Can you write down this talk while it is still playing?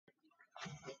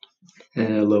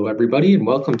Hello, everybody, and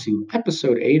welcome to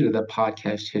episode 8 of the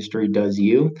podcast History Does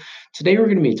You. Today, we're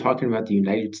going to be talking about the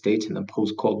United States in the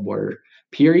post Cold War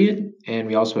period. And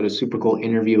we also had a super cool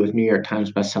interview with New York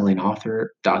Times bestselling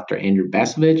author Dr. Andrew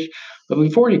Bacevich. But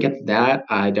before we get to that,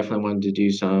 I definitely wanted to do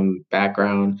some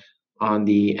background on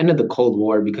the end of the Cold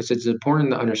War because it's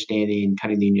important to understanding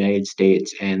kind of the United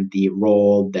States and the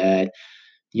role that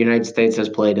the United States has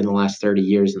played in the last 30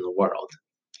 years in the world.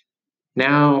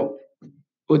 Now,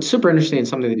 what's super interesting and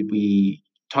something that we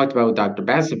talked about with Dr.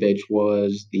 Basevich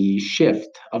was the shift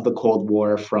of the Cold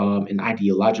War from an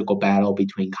ideological battle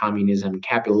between communism and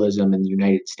capitalism in the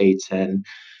United States and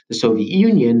the Soviet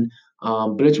Union.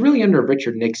 But it's really under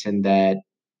Richard Nixon that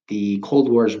the Cold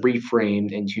War is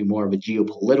reframed into more of a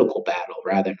geopolitical battle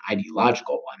rather than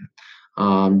ideological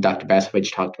one. Dr.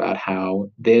 Basevich talked about how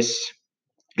this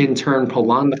in turn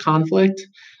prolong the conflict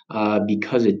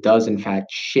because it does in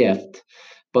fact shift.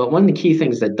 But one of the key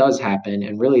things that does happen,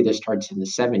 and really this starts in the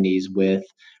 70s with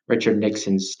Richard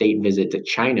Nixon's state visit to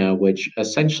China, which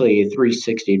essentially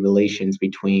 360 relations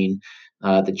between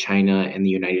the China and the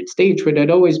United States, which had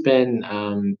always been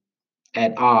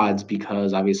at odds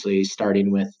because obviously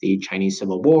starting with the Chinese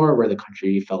Civil War, where the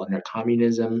country fell under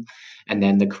communism, and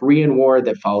then the Korean War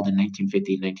that followed in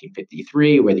 1950 and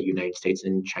 1953, where the United States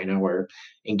and China were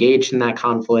engaged in that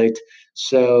conflict.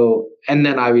 So, and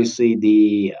then obviously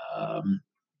the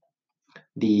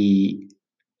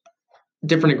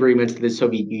different agreements that the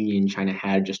Soviet Union and China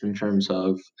had just in terms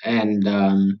of and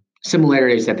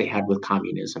similarities that they had with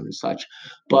communism and such.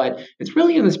 But it's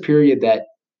really in this period that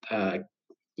uh,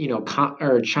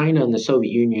 or China and the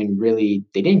Soviet Union really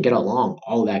they didn't get along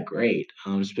all that great.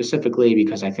 Specifically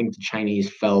because I think the Chinese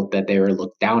felt that they were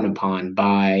looked down upon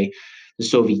by the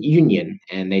Soviet Union,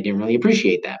 and they didn't really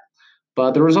appreciate that.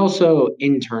 But there was also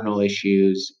internal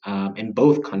issues in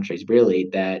both countries, really,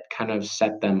 that kind of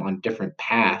set them on different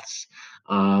paths.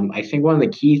 I think one of the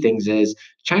key things is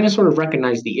China sort of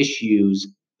recognized the issues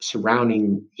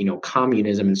surrounding,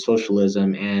 communism and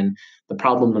socialism and the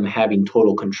problem of having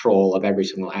total control of every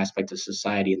single aspect of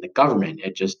society and the government.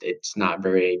 It's not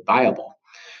very viable.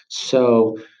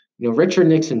 So, Richard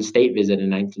Nixon's state visit in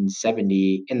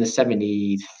 1970, in the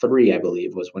 73, I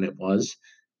believe, was when it was.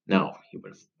 No, he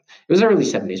would have it was early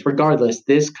 70s. Regardless,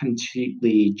 this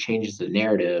completely changes the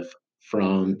narrative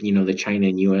from the China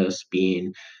and U.S.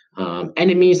 being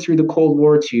enemies through the Cold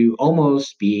War to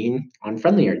almost being on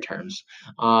friendlier terms.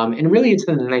 And really, it's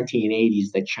in the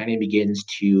 1980s that China begins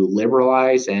to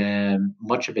liberalize and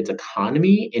much of its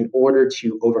economy in order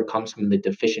to overcome some of the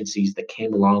deficiencies that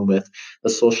came along with the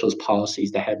socialist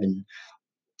policies that had been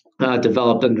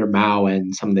developed under Mao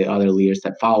and some of the other leaders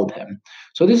that followed him.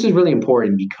 So this is really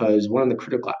important because one of the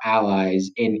critical allies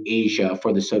in Asia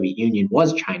for the Soviet Union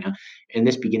was China, and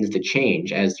this begins to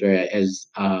change as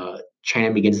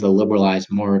China begins to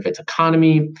liberalize more of its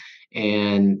economy,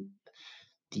 and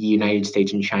the United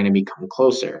States and China become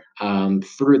closer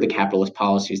through the capitalist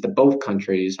policies that both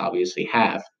countries obviously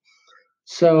have.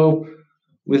 So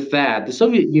with that, the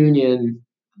Soviet Union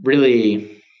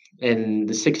really in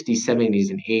the 60s,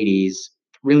 70s, and 80s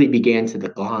really began to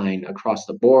decline across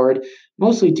the board,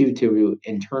 mostly due to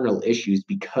internal issues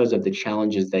because of the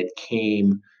challenges that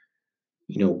came,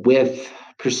 with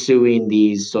pursuing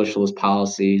these socialist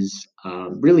policies,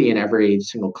 really in every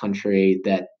single country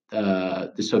that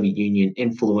the Soviet Union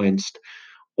influenced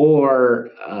or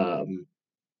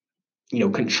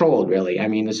controlled really. I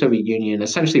mean, the Soviet Union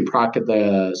essentially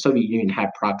the Soviet Union had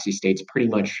proxy states pretty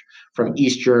much from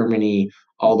East Germany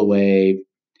all the way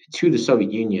to the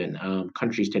Soviet Union.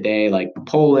 Countries today like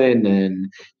Poland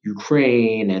and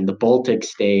Ukraine and the Baltic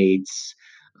states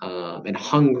and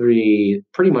Hungary,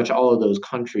 pretty much all of those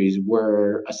countries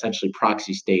were essentially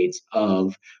proxy states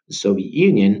of the Soviet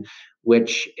Union,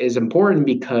 which is important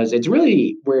because it's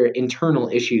really where internal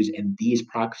issues in these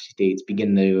proxy states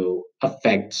begin to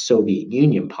affect Soviet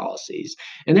Union policies.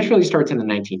 And this really starts in the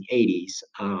 1980s,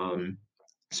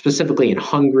 specifically in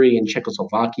Hungary and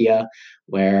Czechoslovakia,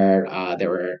 where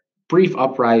there were brief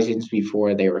uprisings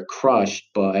before they were crushed,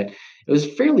 but it was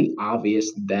fairly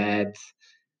obvious that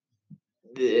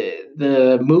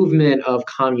the movement of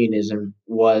communism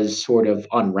was sort of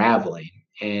unraveling,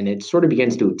 and it sort of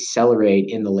begins to accelerate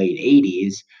in the late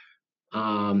 80s.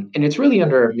 And it's really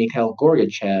under Mikhail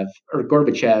Gorbachev,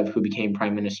 who became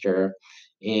prime minister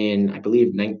in, I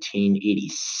believe,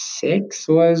 1986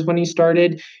 was when he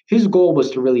started. His goal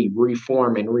was to really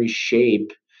reform and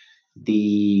reshape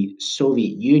the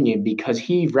Soviet Union because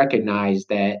he recognized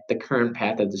that the current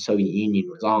path that the Soviet Union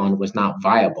was on was not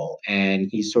viable. And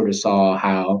he sort of saw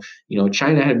how,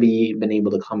 China had been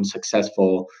able to become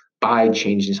successful by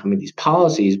changing some of these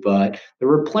policies, but there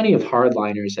were plenty of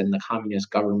hardliners in the communist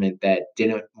government that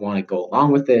didn't want to go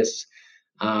along with this.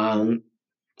 Um,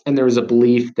 and there was a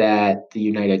belief that the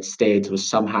United States was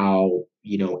somehow,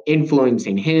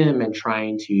 influencing him and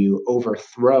trying to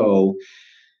overthrow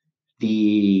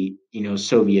the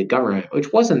Soviet government,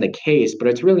 which wasn't the case. But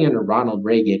it's really under Ronald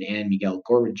Reagan and Mikhail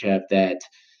Gorbachev that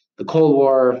the Cold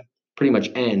War pretty much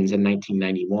ends in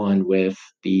 1991 with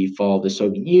the fall of the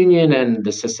Soviet Union and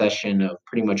the secession of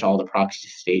pretty much all the proxy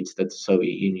states that the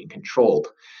Soviet Union controlled.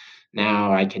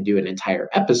 Now I could do an entire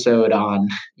episode on,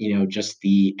 just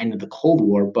the end of the Cold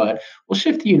War, but we'll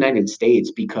shift to the United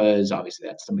States because obviously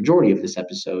that's the majority of this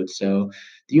episode. So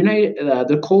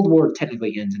the Cold War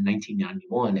technically ends in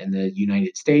 1991, and the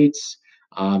United States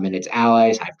and its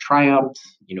allies have triumphed.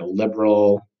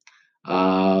 Liberal,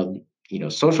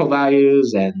 social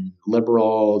values and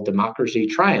liberal democracy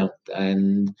triumphed,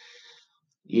 and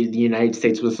the United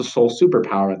States was the sole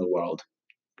superpower in the world.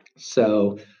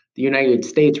 So the United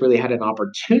States really had an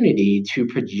opportunity to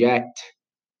project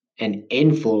an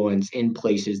influence in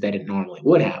places that it normally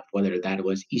would have, whether that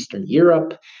was Eastern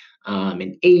Europe,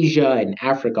 in Asia, in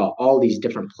Africa, all these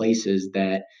different places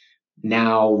that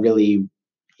now really,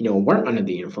 weren't under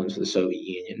the influence of the Soviet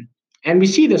Union. And we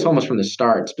see this almost from the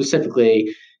start,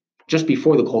 specifically just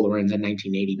before the Cold War ends in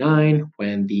 1989,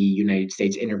 when the United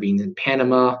States intervenes in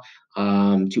Panama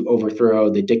to overthrow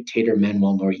the dictator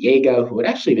Manuel Noriega, who had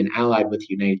actually been allied with the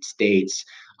United States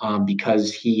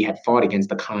because he had fought against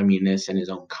the communists in his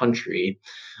own country.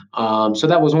 So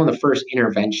that was one of the first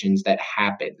interventions that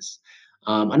happens.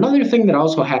 Another thing that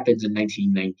also happens in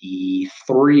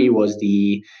 1993 was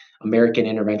the American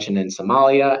intervention in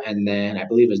Somalia, and then I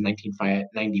believe it was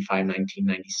 1995,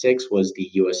 1996 was the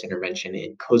U.S. intervention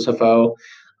in Kosovo.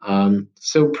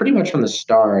 So pretty much from the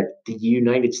start, the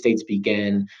United States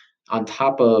began on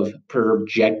top of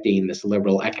projecting this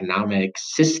liberal economic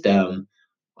system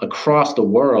across the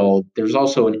world. There's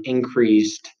also an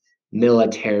increased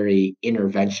military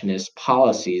interventionist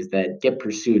policies that get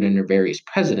pursued under various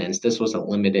presidents. This wasn't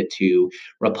limited to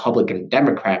Republican,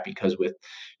 Democrat, because with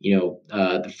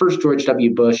the first George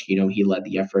W. Bush, he led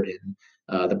the effort in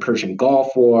the Persian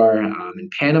Gulf War in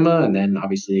Panama, and then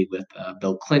obviously with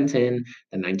Bill Clinton,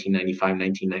 the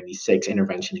 1995-1996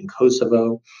 intervention in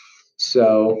Kosovo.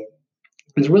 So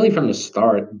it's really from the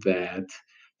start that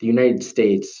the United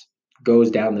States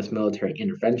goes down this military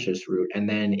interventionist route, and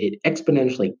then it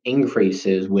exponentially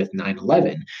increases with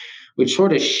 9/11, which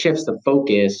sort of shifts the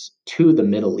focus to the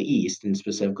Middle East and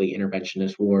specifically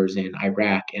interventionist wars in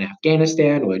Iraq and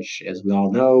Afghanistan, which, as we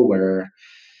all know, were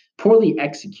poorly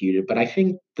executed. But I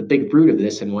think the big root of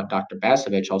this, and what Dr.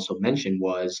 Basevich also mentioned,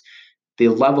 was the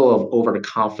level of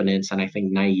overconfidence, and I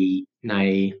think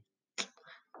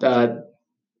uh,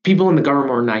 people in the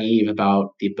government are naive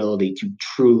about the ability to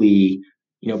truly,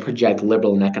 project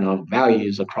liberal and economic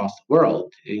values across the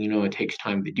world. It takes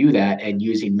time to do that, and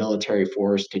using military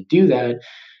force to do that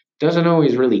doesn't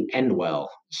always really end well.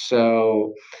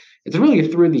 So it's really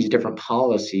through these different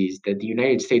policies that the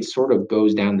United States sort of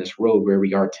goes down this road where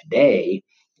we are today,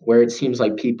 where it seems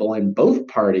like people in both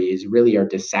parties really are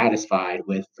dissatisfied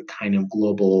with the kind of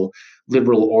global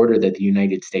liberal order that the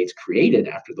United States created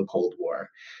after the Cold War.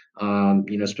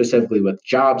 Specifically with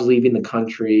jobs leaving the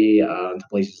country to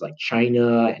places like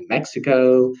China and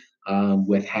Mexico,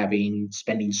 with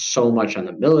spending so much on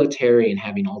the military and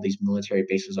having all these military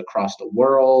bases across the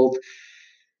world.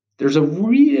 There's a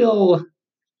real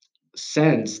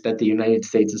sense that the United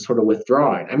States is sort of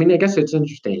withdrawing. I mean, I guess it's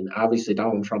interesting. Obviously,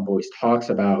 Donald Trump always talks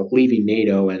about leaving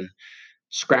NATO and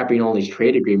scrapping all these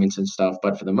trade agreements and stuff,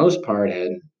 but for the most part,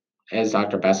 and as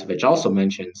Dr. Basevich also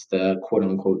mentions, the quote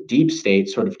unquote deep state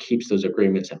sort of keeps those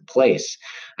agreements in place.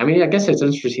 I mean, I guess it's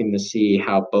interesting to see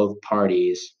how both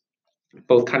parties,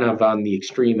 both kind of on the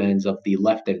extreme ends of the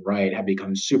left and right, have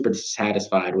become super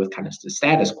dissatisfied with kind of the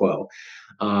status quo.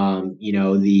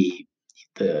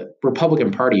 The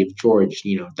Republican Party of George,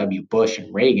 W. Bush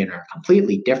and Reagan are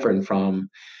completely different from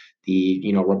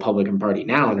the Republican Party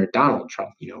now under Donald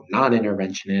Trump.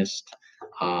 Non-interventionist,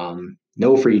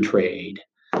 no free trade,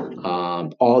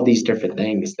 all these different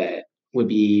things that would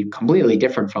be completely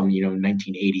different from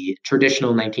 1980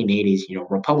 traditional 1980s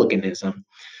republicanism.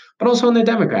 But also on the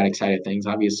Democratic side of things,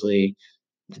 obviously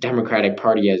the Democratic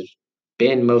Party has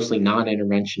been mostly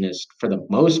non-interventionist for the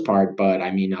most part. But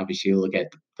I mean, obviously, you look at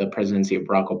the presidency of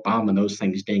Barack Obama; those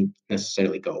things didn't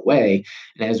necessarily go away.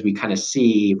 And as we kind of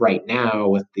see right now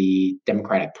with the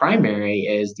Democratic primary,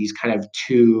 is these kind of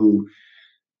two,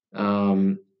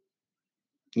 um,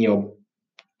 you know,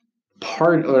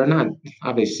 part or not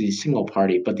obviously single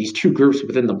party, but these two groups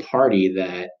within the party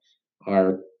that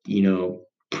are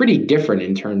pretty different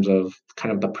in terms of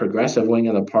kind of the progressive wing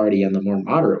of the party and the more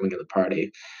moderate wing of the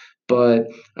party. But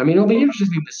I mean, it'll be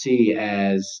interesting to see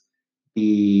as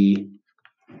the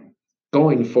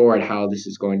going forward how this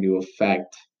is going to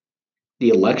affect the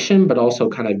election, but also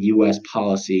kind of U.S.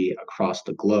 policy across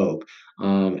the globe.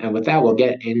 And with that, we'll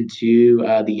get into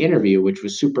the interview, which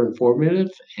was super informative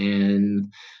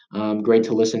and great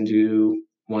to listen to.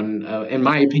 One, in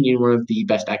my opinion, one of the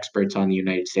best experts on the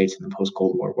United States in the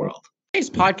post-Cold War world. Today's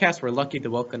podcast, we're lucky to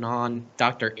welcome on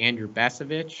Dr. Andrew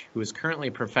Bacevich, who is currently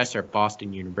a professor at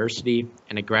Boston University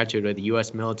and a graduate of the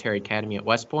U.S. Military Academy at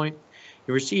West Point.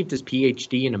 He received his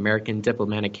PhD in American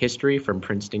Diplomatic History from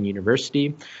Princeton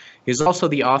University. He is also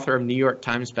the author of New York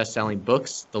Times bestselling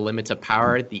books, The Limits of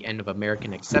Power, The End of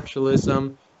American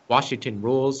Exceptionalism, Washington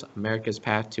Rules, America's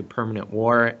Path to Permanent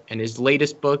War, and his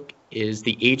latest book is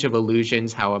The Age of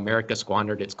Illusions, How America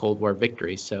Squandered Its Cold War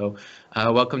Victory. So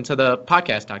welcome to the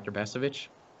podcast, Dr. Bacevich.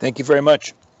 Thank you very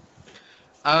much.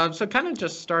 So kind of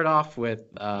just start off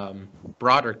with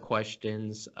broader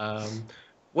questions.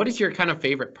 What is your kind of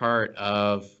favorite part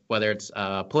of whether it's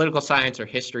political science or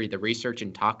history, the research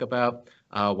and talk about?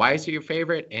 Why is it your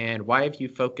favorite, and why have you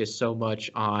focused so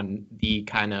much on the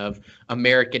kind of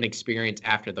American experience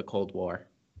after the Cold War?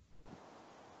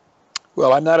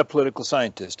 Well, I'm not a political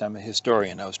scientist. I'm a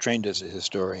historian. I was trained as a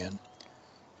historian.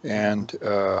 And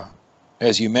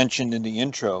as you mentioned in the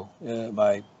intro,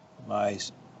 my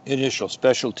initial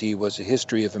specialty was a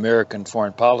history of American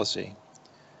foreign policy.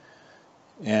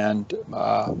 And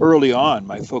early on,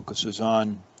 my focus was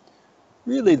on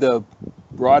really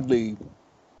broadly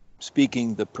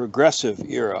speaking, the progressive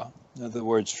era. In other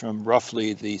words, from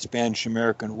roughly the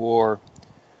Spanish-American War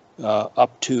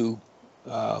up to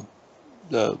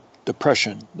the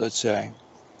Depression, let's say.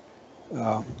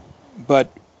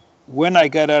 But when I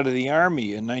got out of the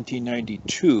Army in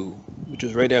 1992, which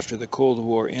was right after the Cold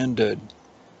War ended,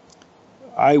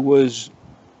 I was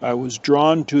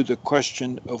drawn to the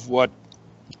question of what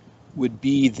would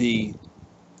be the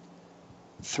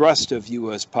thrust of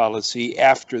U.S. policy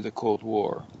after the Cold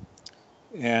War.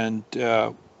 And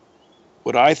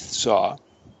what I saw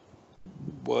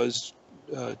was,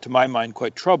 to my mind,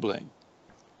 quite troubling.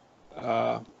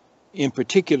 In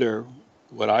particular,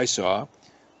 what I saw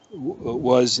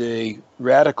was a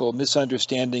radical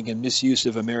misunderstanding and misuse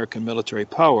of American military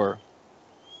power.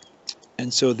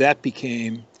 And so that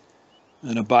became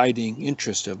an abiding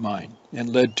interest of mine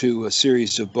and led to a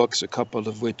series of books, a couple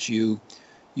of which you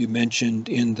mentioned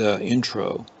in the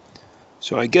intro.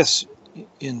 So I guess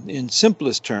in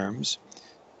simplest terms,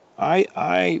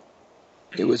 it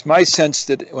was my sense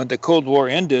that when the Cold War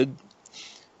ended,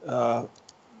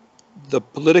 the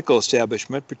political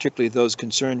establishment, particularly those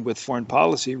concerned with foreign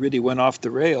policy, really went off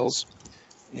the rails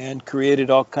and created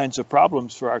all kinds of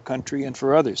problems for our country and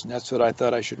for others. And that's what I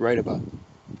thought I should write about.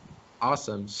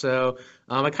 Awesome. So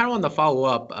I kind of want to follow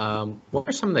up. What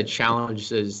are some of the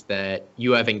challenges that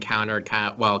you have encountered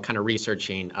while kind of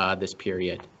researching this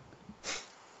period?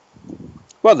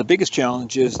 Well, the biggest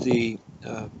challenge is the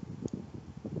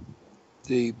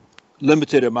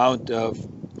limited amount of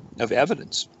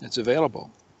evidence that's available.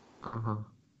 Uh-huh.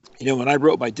 You know, when I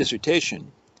wrote my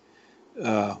dissertation,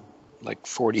 like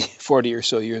 40 or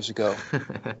so years ago,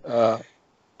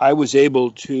 I was able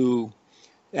to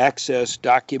access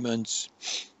documents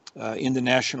in the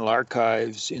National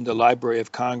Archives, in the Library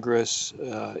of Congress,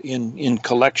 in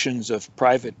collections of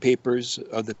private papers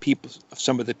of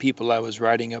some of the people I was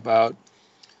writing about.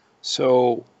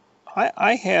 So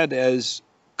I had as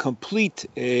complete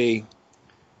a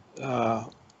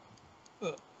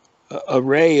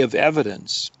array of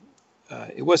evidence.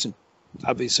 It wasn't,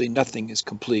 obviously nothing is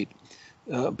complete,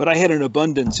 but I had an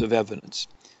abundance of evidence.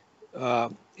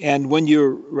 And when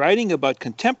you're writing about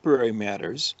contemporary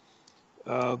matters,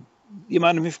 the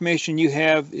amount of information you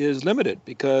have is limited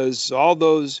because all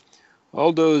those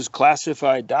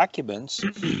classified documents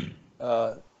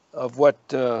of what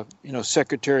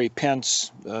Secretary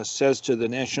Pence says to the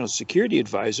National Security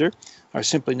Advisor are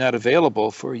simply not available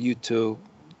for you to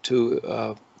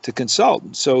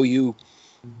consult. So you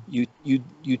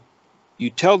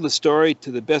tell the story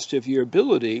to the best of your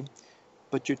ability,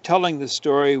 but you're telling the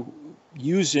story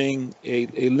using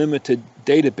a limited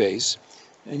database,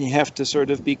 and you have to sort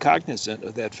of be cognizant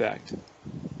of that fact.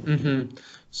 Mm-hmm.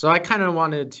 So I kind of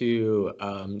wanted to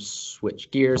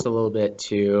switch gears a little bit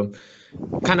to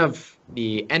kind of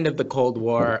the end of the Cold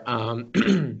War.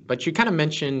 But you kind of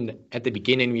mentioned at the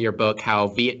beginning of your book how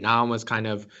Vietnam was kind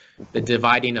of the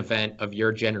dividing event of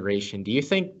your generation. Do you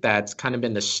think that's kind of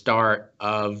been the start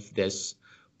of this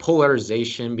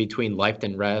polarization between left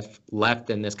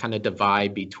and this kind of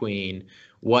divide between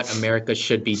what America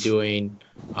should be doing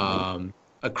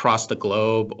across the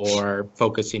globe or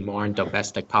focusing more on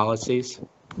domestic policies?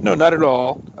 No, not at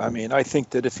all. I mean, I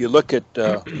think that if you look at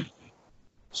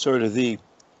sort of the,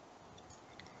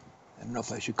 I don't know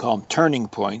if I should call them turning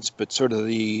points, but sort of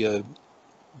the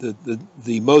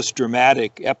most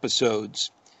dramatic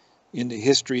episodes in the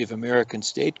history of American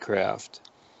statecraft,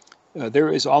 there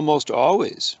is almost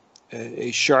always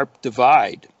a sharp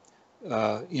divide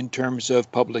in terms of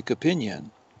public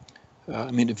opinion.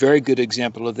 I mean, a very good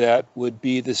example of that would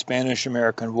be the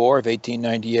Spanish-American War of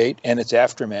 1898 and its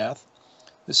aftermath.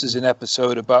 This is an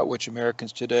episode about which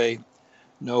Americans today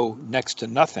know next to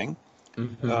nothing,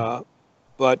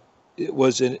 but it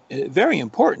was a very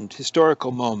important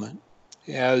historical moment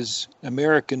as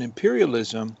American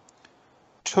imperialism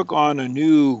took on a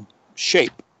new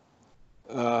shape,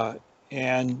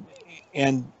 and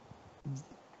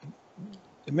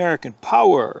American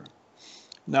power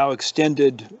now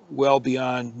extended well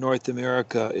beyond North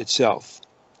America itself.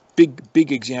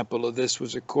 Big example of this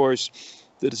was, of course,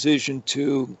 the decision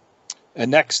to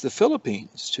annex the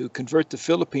Philippines, to convert the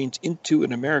Philippines into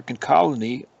an American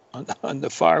colony on the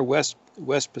far west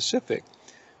Pacific.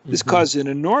 This caused an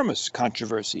enormous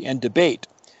controversy and debate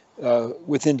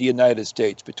within the United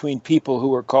States between people who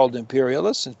were called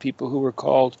imperialists and people who were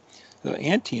called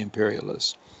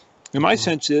anti-imperialists. And my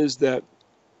sense is that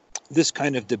this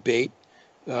kind of debate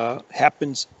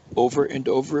happens over and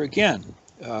over again.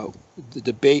 The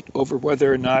debate over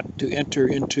whether or not to enter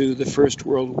into the First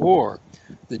World War,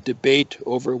 the debate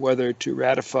over whether to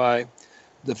ratify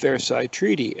the Versailles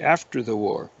Treaty after the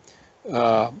war,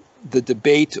 the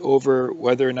debate over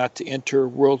whether or not to enter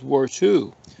World War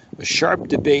II, a sharp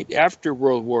debate after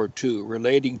World War II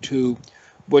relating to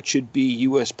what should be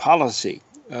U.S. policy,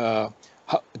 the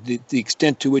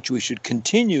extent to which we should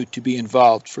continue to be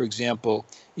involved, for example,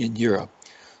 in Europe.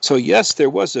 So yes, there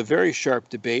was a very sharp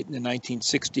debate in the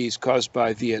 1960s caused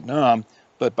by Vietnam,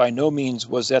 but by no means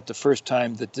was that the first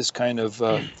time that this kind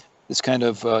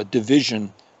of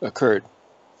division occurred.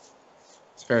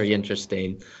 It's very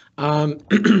interesting.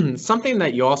 Something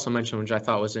that you also mentioned, which I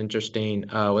thought was interesting,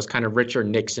 was kind of Richard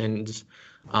Nixon's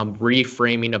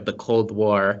reframing of the Cold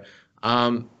War.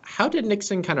 How did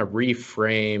Nixon kind of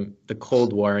reframe the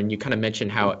Cold War? And you kind of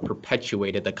mentioned how it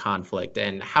perpetuated the conflict.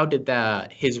 And how did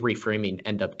his reframing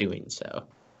end up doing so?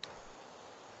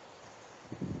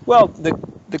 Well,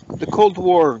 the Cold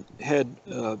War had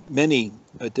many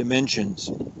dimensions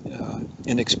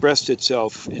and expressed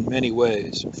itself in many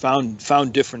ways,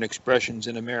 found different expressions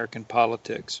in American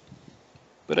politics.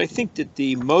 But I think that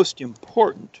the most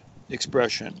important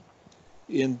expression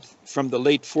from the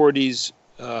late 40s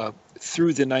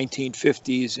through the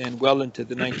 1950s and well into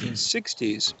the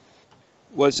 1960s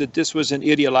was that this was an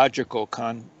ideological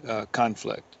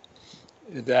conflict,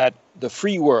 that the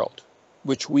free world,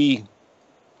 which we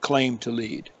claim to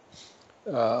lead,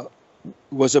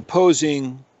 was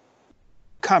opposing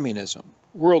communism,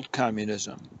 world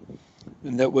communism,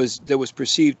 and that was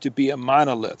perceived to be a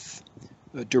monolith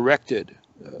directed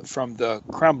from the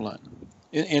Kremlin.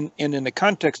 And in the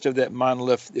context of that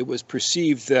monolith, it was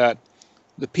perceived that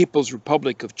the People's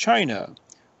Republic of China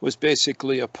was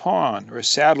basically a pawn or a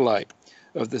satellite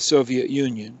of the Soviet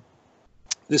Union.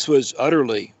 This was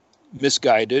utterly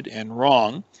misguided and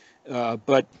wrong,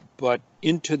 but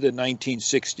into the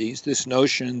 1960s, this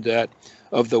notion that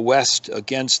of the West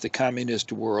against the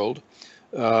communist world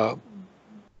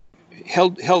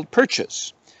held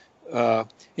purchase. And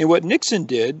what Nixon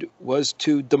did was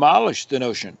to demolish the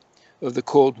notion of the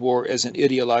Cold War as an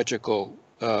ideological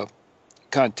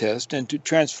contest and to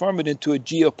transform it into a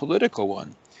geopolitical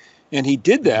one. And he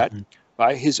did that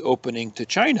by his opening to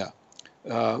China,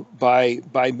 by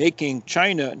making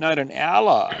China not an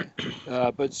ally,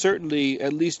 but certainly,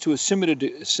 at least to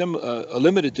a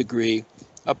limited degree,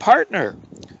 a partner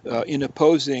in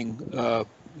opposing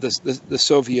the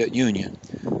Soviet Union.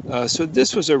 So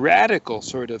this was a radical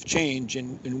sort of change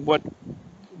in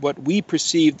what we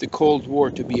perceived the Cold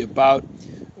War to be about,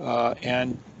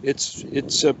 and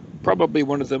it's probably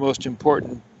one of the most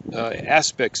important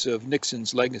aspects of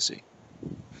Nixon's legacy.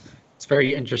 It's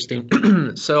very interesting.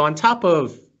 So on top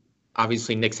of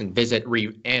obviously Nixon visit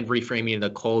and reframing the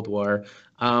Cold War,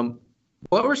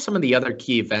 what were some of the other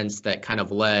key events that kind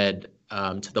of led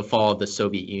to the fall of the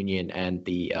Soviet Union and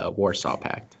the Warsaw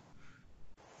Pact?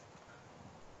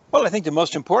 Well, I think the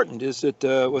most important is that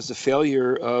was the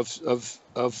failure of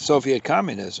Soviet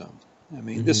communism. I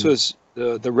mean, this was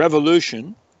the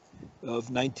revolution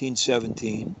of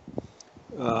 1917,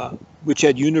 which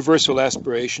had universal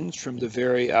aspirations from the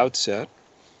very outset,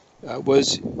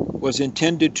 was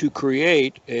intended to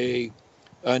create a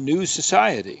new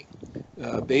society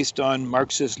based on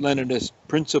Marxist-Leninist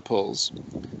principles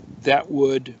that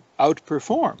would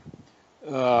outperform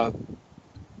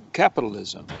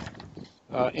capitalism.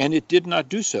 And it did not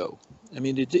do so. I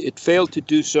mean, it failed to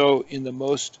do so in the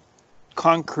most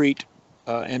concrete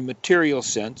and material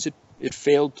sense. It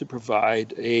failed to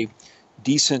provide a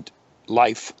decent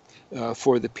life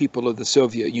for the people of the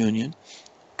Soviet Union.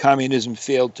 Communism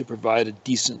failed to provide a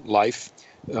decent life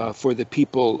for the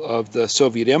people of the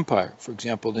Soviet Empire, for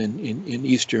example, in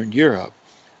Eastern Europe.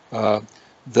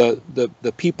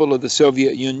 The people of the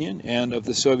Soviet Union and of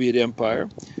the Soviet Empire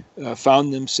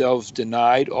found themselves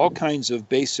denied all kinds of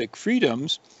basic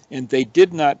freedoms, and they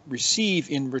did not receive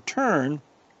in return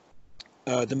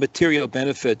the material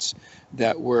benefits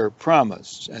that were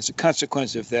promised. As a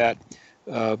consequence of that,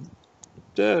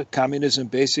 the communism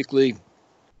basically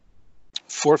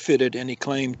forfeited any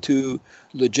claim to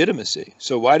legitimacy.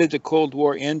 So why did the Cold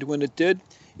War end when it did?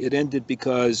 It ended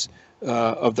because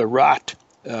of the rot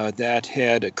that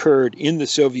had occurred in the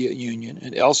Soviet Union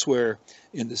and elsewhere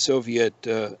in the Soviet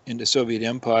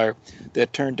Empire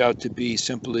that turned out to be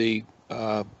simply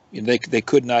they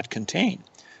could not contain,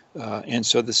 and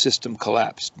so the system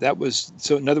collapsed.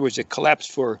 So. In other words, it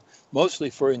collapsed mostly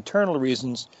for internal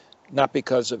reasons, not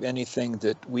because of anything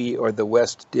that we or the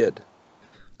West did.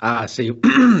 So you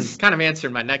kind of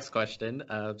answered my next question,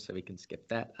 so we can skip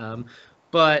that.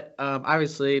 But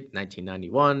obviously,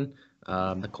 1991,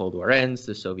 the Cold War ends,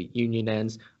 the Soviet Union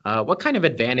ends. What kind of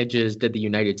advantages did the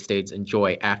United States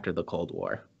enjoy after the Cold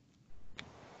War?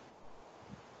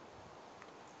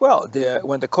 Well,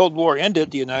 when the Cold War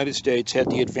ended, the United States had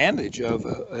the advantage of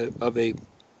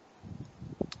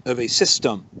a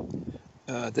system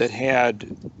that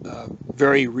had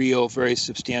very real, very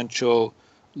substantial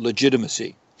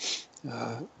legitimacy.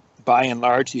 By and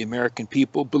large, the American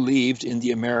people believed in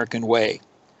the American way.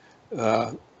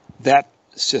 That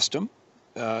system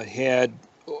had,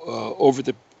 over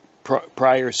the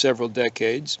prior several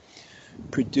decades,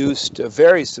 produced a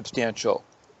very substantial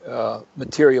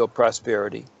material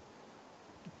prosperity.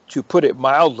 To put it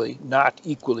mildly, not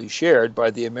equally shared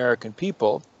by the American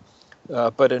people,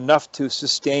 but enough to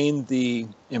sustain the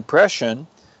impression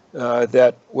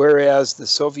that whereas the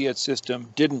Soviet system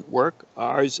didn't work,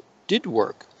 ours did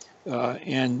work.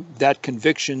 And that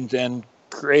conviction then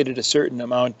created a certain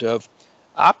amount of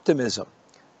optimism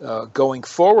going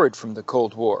forward from the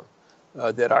Cold War,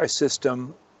 that our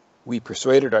system, we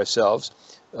persuaded ourselves,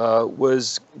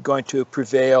 was going to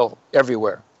prevail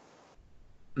everywhere.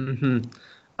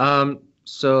 Mm-hmm.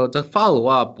 So to follow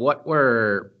up, what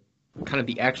were kind of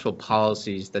the actual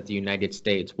policies that the United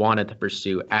States wanted to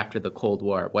pursue after the Cold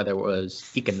War, whether it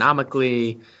was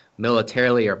economically,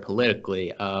 militarily, or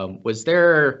politically? Was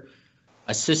there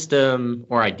a system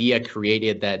or idea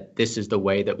created that this is the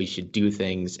way that we should do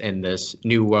things in this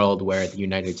new world where the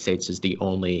United States is the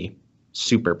only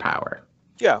superpower?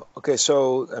 Yeah. Okay.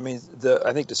 So, I mean,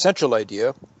 I think the central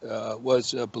idea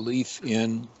was a belief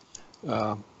in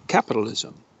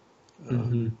capitalism,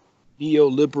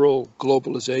 neoliberal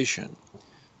globalization,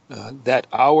 that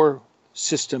our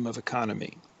system of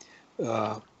economy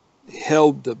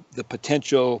held the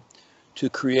potential to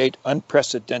create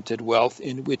unprecedented wealth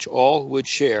in which all would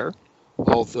share,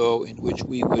 although in which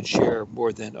we would share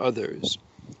more than others.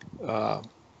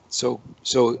 So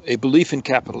a belief in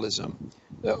capitalism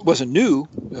wasn't new,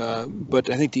 but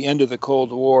I think the end of the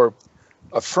Cold War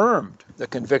affirmed the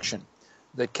conviction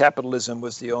that capitalism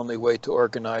was the only way to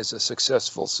organize a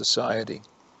successful society.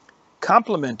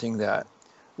 Complementing that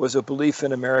was a belief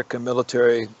in American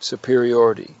military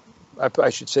superiority. I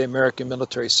should say American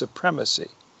military supremacy.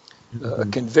 A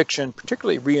conviction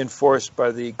particularly reinforced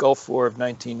by the Gulf War of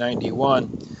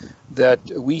 1991 that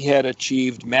we had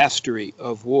achieved mastery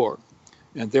of war,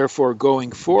 and therefore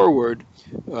going forward,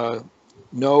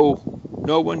 no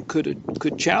one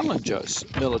could challenge us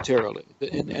militarily,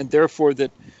 and therefore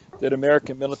that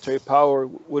American military power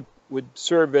would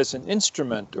serve as an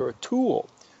instrument or a tool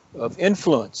of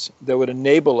influence that would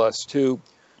enable us to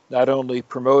not only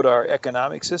promote our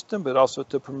economic system, but also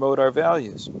to promote our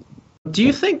values. Do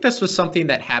you think this was something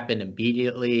that happened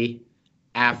immediately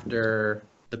after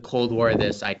the Cold War,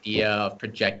 this idea of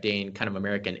projecting kind of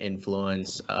American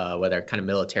influence, whether kind of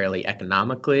militarily,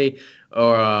 economically,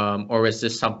 or was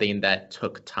this something that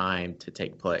took time to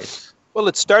take place? Well,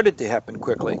 it started to happen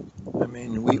quickly. I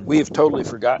mean, we've totally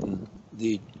forgotten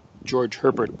the George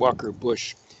Herbert Walker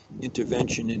Bush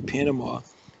intervention in Panama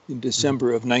in December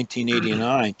of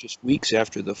 1989, just weeks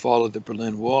after the fall of the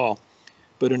Berlin Wall.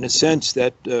 But in a sense,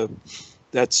 that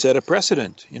set a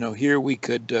precedent. You know, here we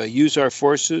could use our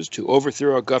forces to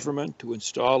overthrow a government, to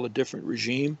install a different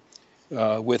regime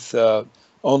with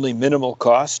only minimal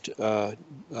cost on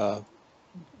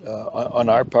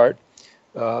our part.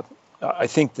 I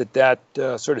think that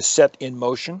sort of set in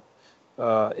motion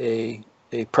a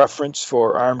preference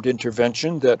for armed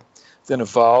intervention that then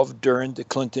evolved during the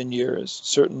Clinton years,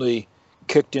 certainly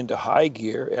kicked into high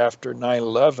gear after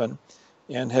 9/11,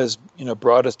 and has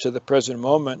brought us to the present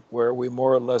moment where we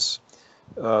more or less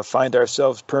find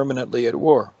ourselves permanently at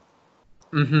war.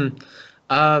 Mm-hmm.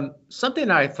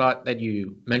 Something I thought that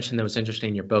you mentioned that was interesting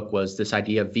in your book was this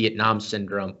idea of Vietnam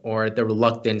syndrome, or the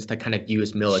reluctance to kind of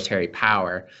use military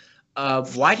power.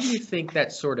 Why do you think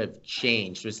that sort of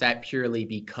changed? Was that purely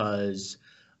because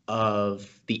of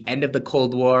the end of the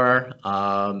Cold War,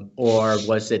 or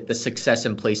was it the success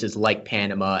in places like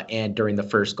Panama and during the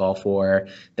first Gulf War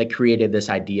that created this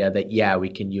idea that, yeah, we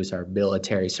can use our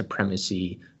military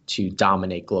supremacy to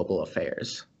dominate global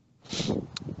affairs?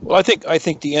 Well, I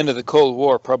think the end of the Cold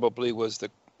War probably was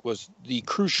the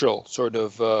crucial sort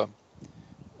of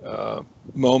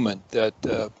moment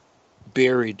that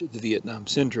buried the Vietnam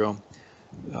syndrome.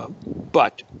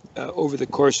 But over the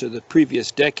course of the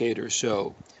previous decade or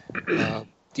so, the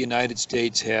United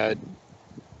States had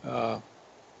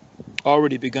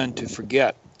already begun to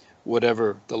forget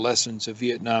whatever the lessons of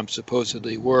Vietnam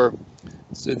supposedly were.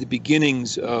 So the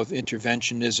beginnings of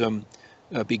interventionism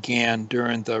began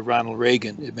during the Ronald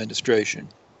Reagan administration.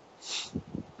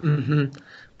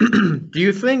 Mm-hmm. Do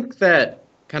you think that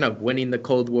kind of winning the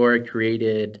Cold War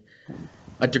created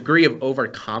a degree of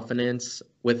overconfidence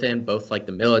within both like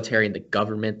the military and the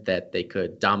government that they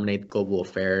could dominate global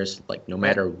affairs, like no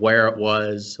matter where it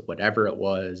was, whatever it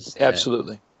was?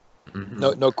 Absolutely.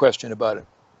 No question about it.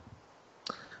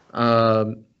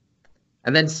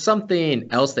 And then something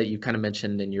else that you kind of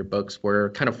mentioned in your books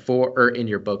were kind of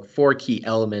four key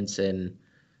elements in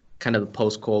kind of the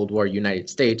post-Cold War United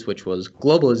States, which was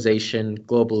globalization,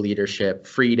 global leadership,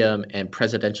 freedom, and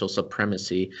presidential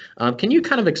supremacy. Can you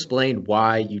kind of explain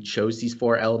why you chose these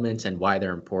four elements and why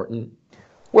they're important?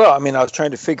 Well, I mean, I was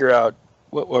trying to figure out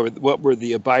what were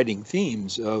the abiding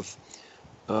themes of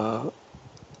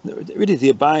really the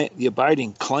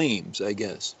abiding claims, I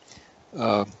guess,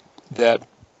 that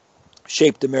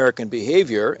shaped American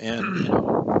behavior. And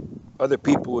other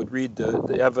people would read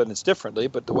the evidence differently,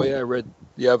 but the way I read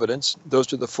the evidence,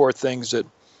 those are the four things that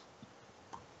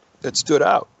stood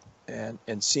out and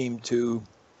seemed to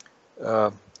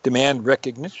demand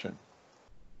recognition.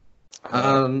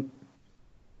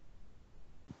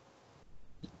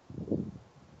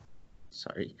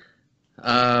 Sorry.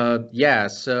 Yeah,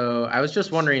 so I was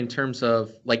just wondering in terms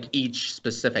of like each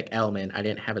specific element, I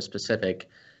didn't have a specific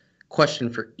question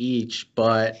for each,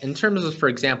 but in terms of, for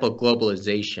example,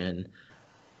 globalization,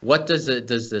 what does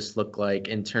this look like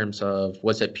in terms of,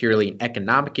 was it purely an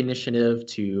economic initiative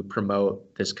to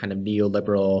promote this kind of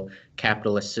neoliberal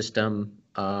capitalist system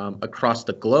across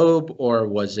the globe, or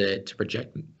was it to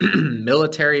project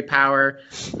military power?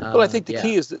 Well, I think the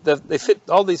key is that they fit,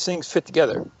 all these things fit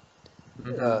together.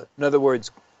 Mm-hmm. In other words,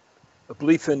 a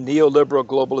belief in neoliberal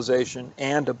globalization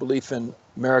and a belief in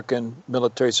American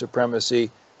military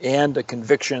supremacy and a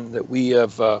conviction that we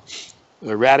have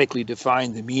radically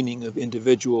defined the meaning of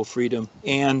individual freedom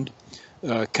and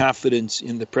confidence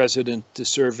in the president to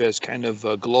serve as kind of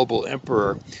a global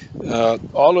emperor.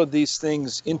 All of these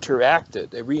things interacted.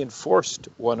 They reinforced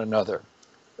one another.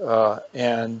 The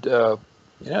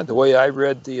way I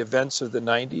read the events of the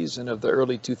 90s and of the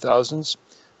early 2000s,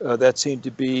 that seemed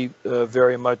to be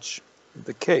very much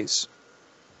the case.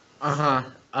 Uh-huh.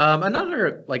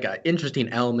 Another interesting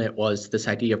element was this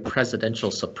idea of presidential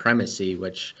supremacy,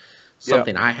 which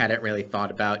something I hadn't really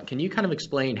thought about. Can you kind of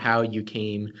explain how you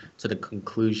came to the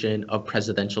conclusion of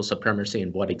presidential supremacy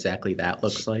and what exactly that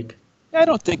looks like? I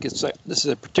don't think this is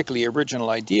a particularly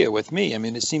original idea with me. I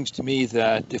mean, it seems to me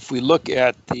that if we look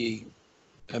at the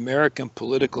American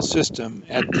political system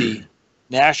at the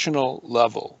national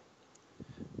level,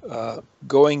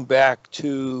 going back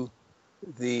to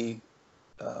the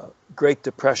Great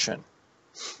Depression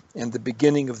and the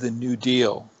beginning of the New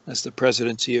Deal as the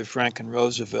presidency of Franklin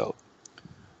Roosevelt,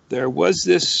 there was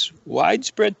this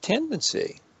widespread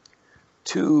tendency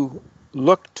to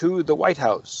look to the White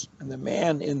House and the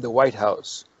man in the White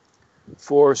House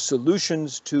for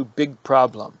solutions to big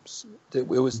problems. It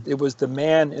was the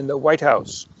man in the White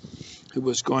House who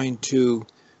was going to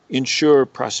ensure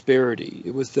prosperity.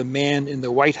 It was the man in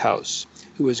the White House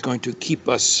who was going to keep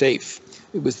us safe.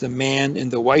 It was the man in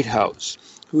the White House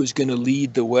who was going to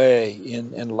lead the way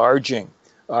in enlarging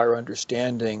our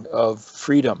understanding of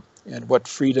freedom and what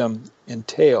freedom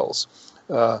entails.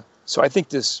 So I think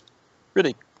this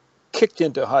really kicked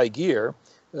into high gear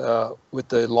with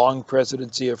the long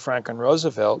presidency of Franklin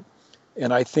Roosevelt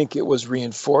and I think it was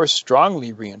reinforced,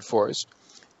 strongly reinforced,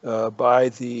 by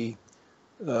the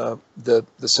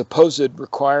supposed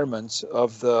requirements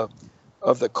of the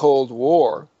Cold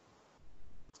War,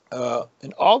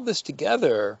 and all this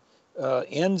together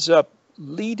ends up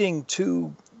leading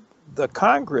to the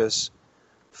Congress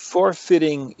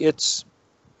forfeiting its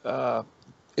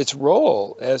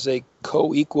role as a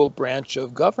co-equal branch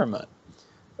of government,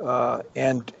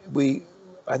 and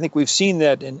I think we've seen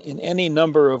that in any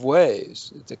number of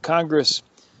ways. The Congress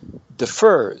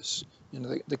defers,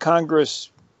 the Congress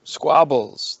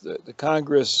squabbles, the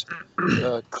Congress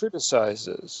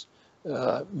criticizes,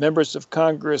 members of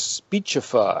Congress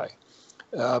speechify,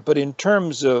 but in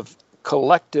terms of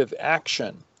collective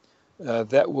action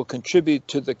that will contribute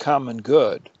to the common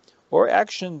good, or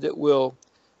action that will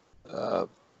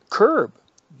curb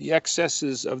the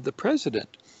excesses of the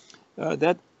president,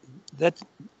 that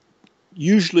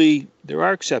usually, there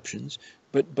are exceptions,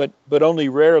 but only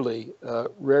rarely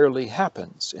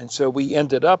happens. And so we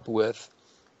ended up with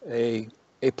a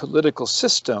political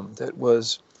system that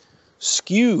was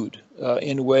skewed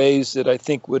in ways that I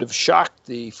think would have shocked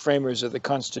the framers of the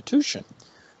Constitution,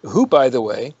 who, by the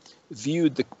way,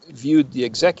 viewed the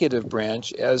executive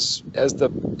branch as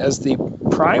the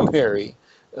primary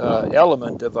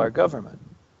element of our government.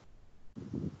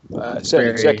 Said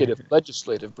executive,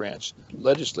 legislative branch.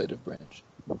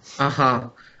 Uh-huh.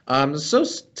 So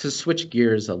to switch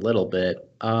gears a little bit,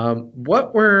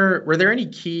 were there any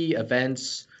key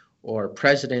events or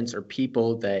presidents or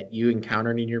people that you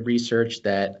encountered in your research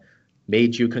that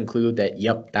made you conclude that,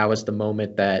 yep, that was the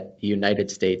moment that the United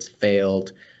States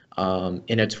failed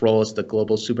in its role as the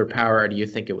global superpower? Or do you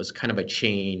think it was kind of a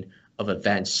chain of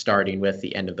events starting with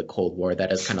the end of the Cold War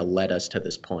that has kind of led us to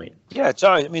this point? Yeah, it's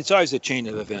always a chain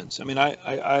of events. I mean,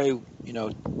 I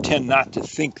tend not to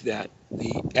think that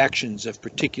the actions of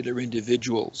particular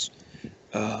individuals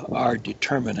are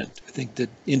determinant. I think that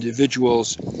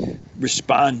individuals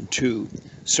respond to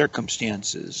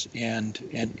circumstances and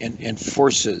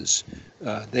forces.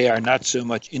 They are not so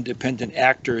much independent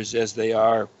actors as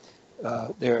they're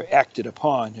acted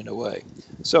upon in a way.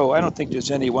 So I don't think there's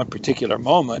any one particular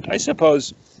moment. I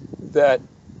suppose that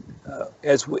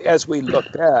as we look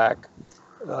back,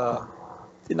 the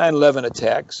 9/11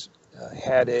 attacks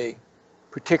had a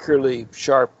particularly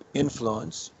sharp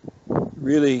influence,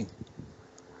 really,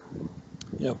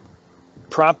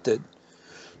 prompted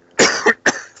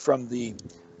from the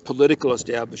political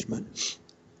establishment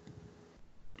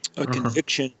a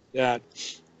conviction that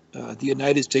the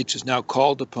United States is now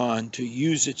called upon to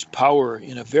use its power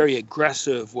in a very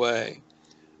aggressive way,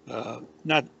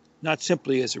 not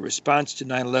simply as a response to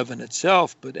 9/11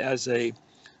 itself, but as an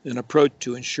approach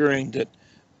to ensuring that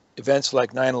events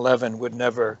like 9/11 would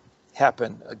never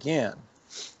happen again.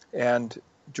 And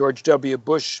George W.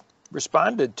 Bush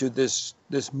responded to this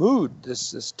mood,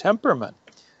 this temperament,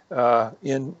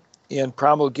 in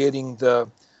promulgating the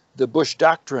Bush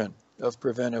doctrine of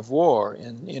preventive war,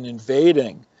 in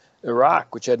invading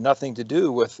Iraq, which had nothing to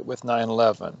do with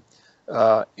 9/11,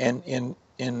 and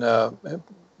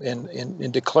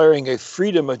in declaring a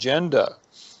freedom agenda,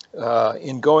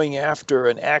 in going after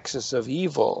an axis of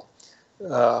evil.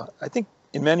 I think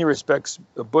in many respects,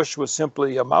 Bush was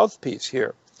simply a mouthpiece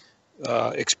here,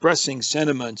 expressing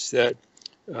sentiments that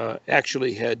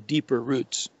actually had deeper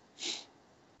roots.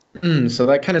 So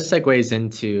that kind of segues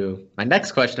into my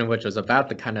next question, which was about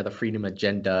the freedom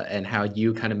agenda and how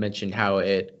you kind of mentioned how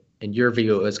it, in your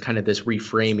view, it was kind of this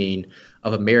reframing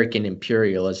of American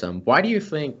imperialism. Why do you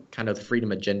think kind of the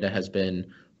freedom agenda has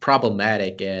been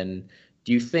problematic? And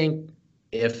do you think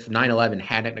if 9/11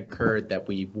 hadn't occurred that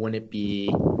we wouldn't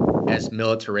be as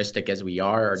militaristic as we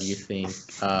are? Or do you think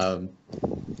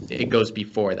it goes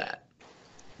before that?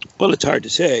 Well, it's hard to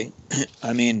say.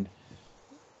 I mean,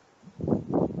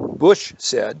 Bush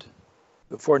said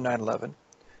before 9/11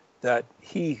 that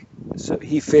he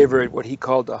favored what he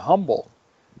called a humble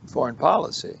foreign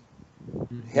policy.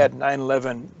 Had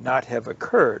 9/11 not have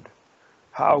occurred,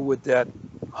 how would that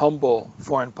humble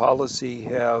foreign policy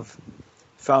have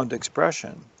found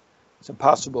expression? It's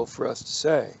impossible for us to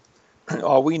say.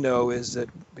 All we know is that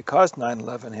because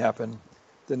 9/11 happened,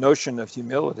 the notion of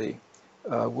humility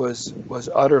was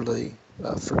utterly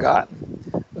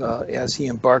forgotten as he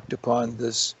embarked upon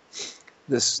this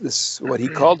what he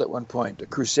called at one point a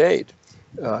crusade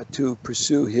to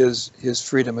pursue his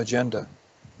freedom agenda.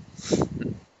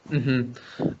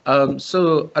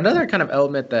 So another kind of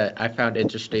element that I found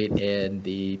interesting in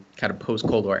the kind of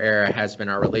post-Cold War era has been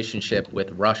our relationship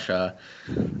with Russia.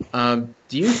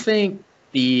 Do you think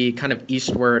the kind of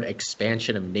eastward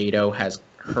expansion of NATO has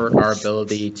hurt our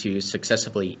ability to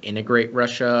successfully integrate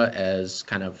Russia as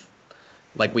kind of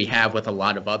like we have with a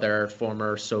lot of other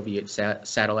former Soviet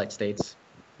satellite states?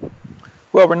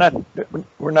 Well,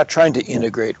 we're not trying to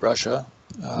integrate Russia.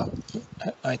 Uh,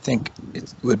 I think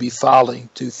it would be folly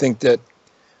to think that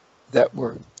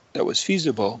was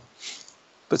feasible.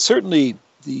 But certainly,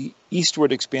 the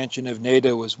eastward expansion of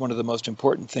NATO was one of the most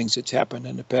important things that's happened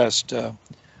in the past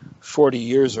 40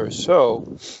 years or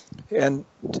so. And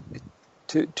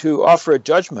to offer a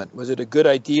judgment, was it a good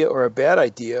idea or a bad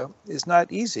idea, is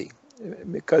not easy.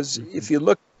 Because if you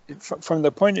look from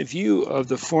the point of view of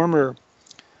the former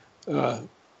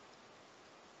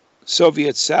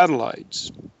Soviet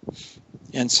satellites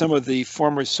and some of the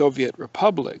former Soviet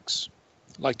republics,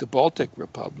 like the Baltic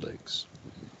republics,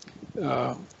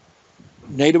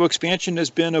 NATO expansion has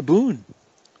been a boon.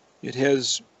 It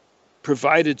has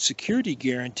provided security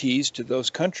guarantees to those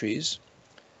countries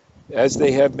as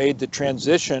they have made the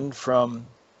transition from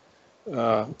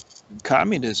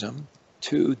communism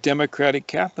to democratic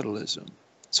capitalism.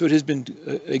 So it has been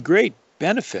a great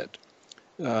benefit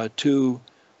to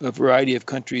a variety of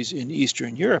countries in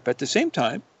Eastern Europe. At the same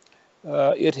time,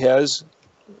 it has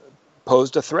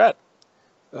posed a threat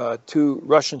to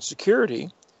Russian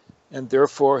security, and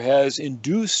therefore has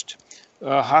induced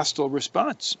a hostile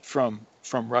response from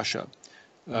Russia.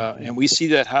 And we see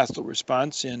that hostile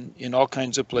response in all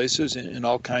kinds of places, in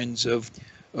all kinds of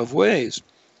ways.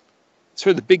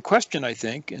 So the big question, I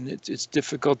think, and it's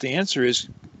difficult to answer, is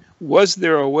was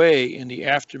there a way in the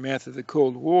aftermath of the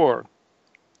Cold War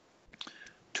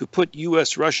to put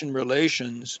U.S.-Russian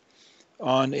relations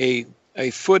on a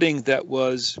footing that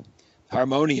was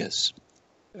harmonious?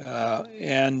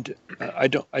 And I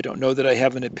don't know that I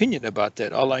have an opinion about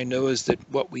that. All I know is that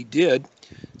what we did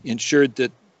ensured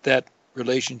that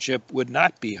relationship would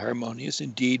not be harmonious,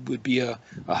 indeed would be a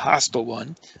hostile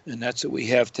one, and that's what we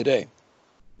have today.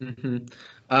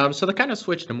 Mm-hmm. So to kind of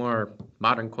switch to more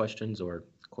modern questions or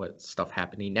what stuff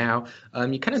happening now,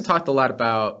 you kind of talked a lot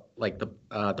about like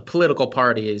the political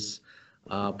parties,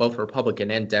 both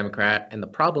Republican and Democrat, and the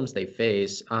problems they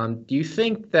face. Do you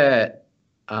think that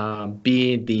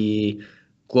being the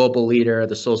global leader,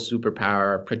 the sole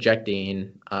superpower,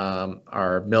 projecting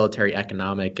our military,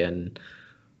 economic, and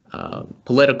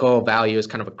political values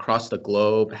kind of across the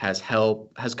globe has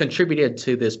contributed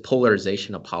to this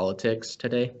polarization of politics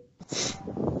today?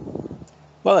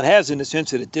 Well, it has in the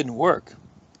sense that it didn't work.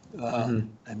 Mm-hmm.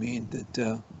 I mean,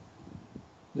 that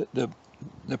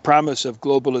the promise of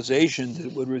globalization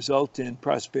that would result in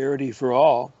prosperity for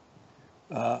all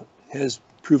has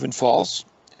proven false.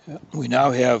 We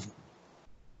now have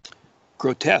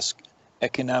grotesque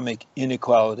economic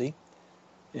inequality,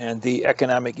 and the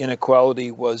economic inequality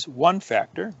was one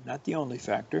factor, not the only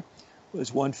factor,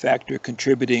 was one factor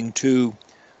contributing to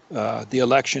the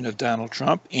election of Donald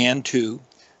Trump and to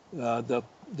the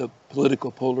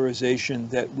political polarization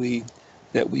that we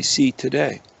see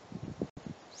today.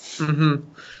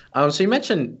 Mm-hmm. So you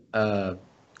mentioned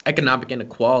economic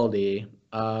inequality,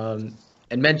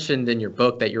 and mentioned in your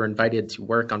book that you were invited to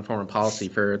work on foreign policy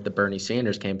for the Bernie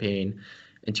Sanders campaign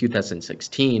in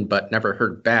 2016, but never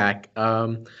heard back.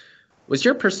 Was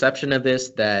your perception of this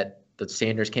that the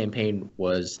Sanders campaign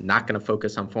was not going to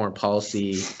focus on foreign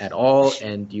policy at all?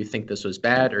 And do you think this was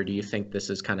bad, or do you think this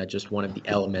is kind of just one of the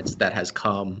elements that has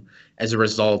come as a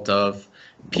result of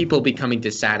people becoming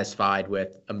dissatisfied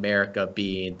with America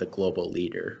being the global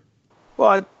leader?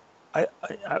 Well,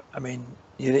 I mean,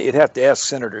 you'd have to ask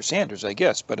Senator Sanders, I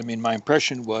guess. But I mean, my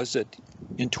impression was that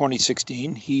in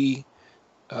 2016,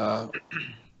 the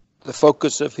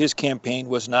focus of his campaign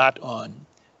was not on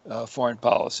foreign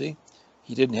policy.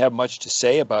 He didn't have much to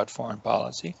say about foreign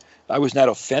policy. I was not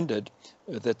offended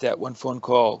that one phone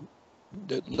call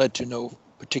that led to no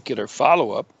particular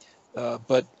follow-up,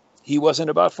 but he wasn't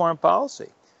about foreign policy.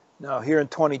 Now, here in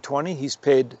 2020, he's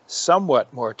paid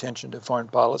somewhat more attention to foreign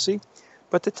policy,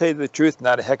 but to tell you the truth,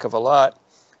 not a heck of a lot.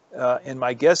 And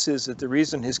my guess is that the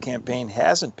reason his campaign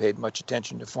hasn't paid much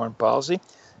attention to foreign policy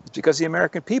is because the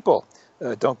American people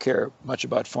don't care much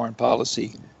about foreign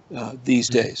policy these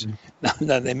days.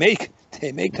 Now they may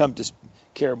come to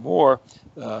care more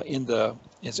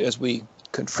as we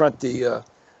confront the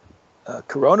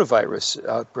coronavirus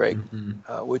outbreak,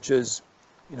 which is,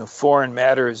 foreign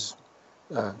matters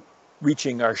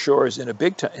reaching our shores in a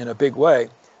big way.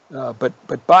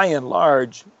 But by and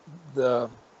large, the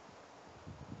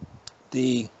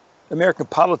American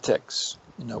politics,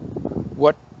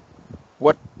 what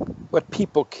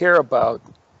people care about,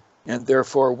 and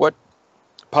therefore what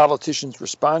politicians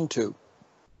respond to.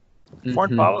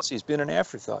 Foreign policy has been an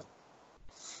afterthought.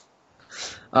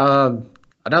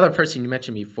 Another person you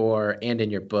mentioned before and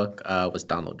in your book was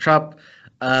Donald Trump.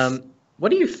 What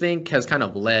do you think has kind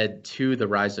of led to the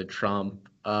rise of Trump?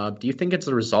 Do you think it's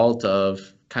a result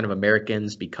of kind of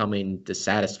Americans becoming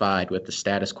dissatisfied with the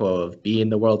status quo of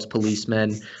being the world's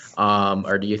policemen?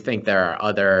 Or do you think there are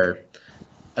other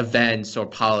events or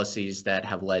policies that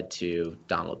have led to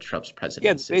Donald Trump's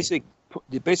presidency? Yeah,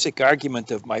 the basic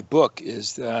argument of my book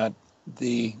is that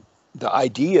the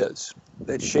ideas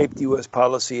that shaped U.S.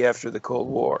 policy after the Cold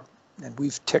War, and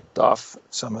we've ticked off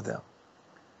some of them,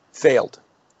 failed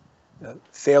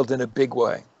in a big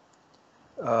way.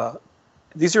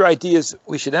 These are ideas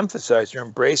we should emphasize are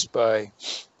embraced by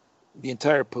the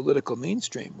entire political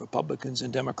mainstream, Republicans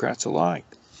and Democrats alike.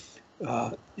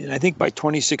 And I think by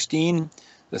 2016,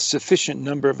 a sufficient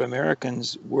number of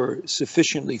Americans were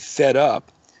sufficiently fed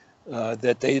up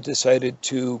that they decided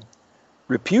to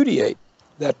repudiate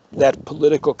that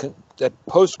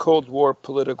post-Cold War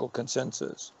political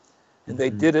consensus. And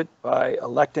they did it by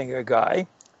electing a guy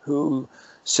who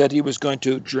said he was going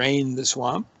to drain the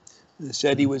swamp,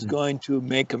 said he was going to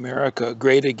make America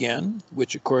great again,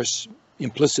 which of course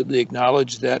implicitly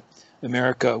acknowledged that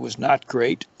America was not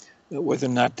great. Whether or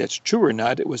not that's true or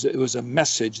not, it was a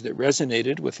message that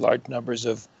resonated with large numbers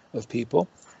of people.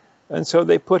 And so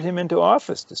they put him into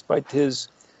office despite his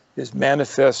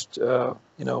manifest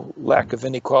lack of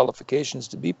any qualifications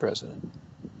to be president.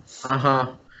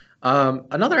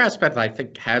 Another aspect that I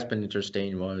think has been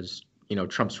interesting was,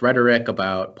 Trump's rhetoric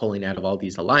about pulling out of all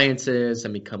these alliances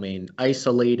and becoming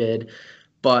isolated.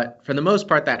 But for the most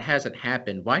part, that hasn't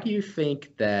happened. Why do you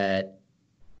think that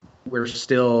we're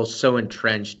still so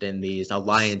entrenched in these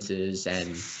alliances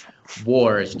and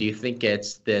wars? Do you think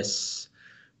it's this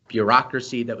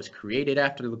bureaucracy that was created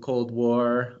after the Cold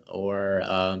War, or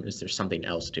is there something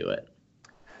else to it?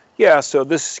 Yeah, so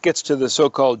this gets to the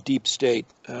so-called deep state.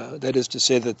 That is to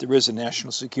say that there is a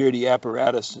national security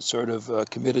apparatus that's sort of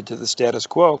committed to the status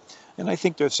quo. And I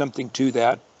think there's something to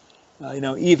that.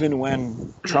 Even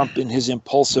when Trump, in his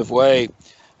impulsive way,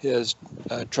 has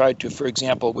tried to, for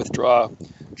example, withdraw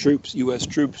U.S.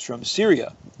 troops from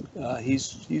Syria,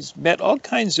 he's met all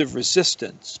kinds of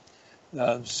resistance.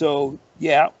 So,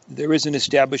 yeah, there is an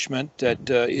establishment that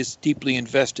is deeply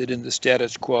invested in the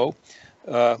status quo.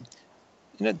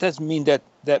 And that doesn't mean that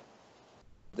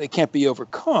they can't be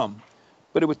overcome,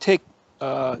 but it would take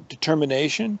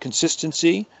determination,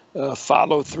 consistency,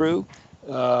 follow through,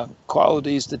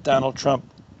 qualities that Donald Trump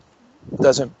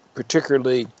doesn't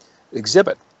particularly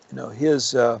exhibit.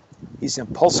 He's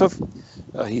impulsive,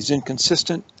 he's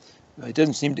inconsistent, he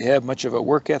doesn't seem to have much of a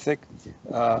work ethic,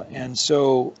 and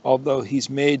so although he's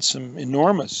made some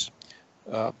enormous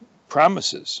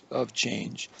promises of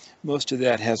change, most of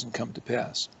that hasn't come to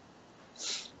pass.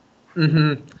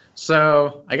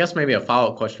 So I guess maybe a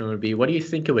follow-up question would be, what do you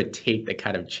think it would take to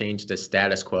kind of change the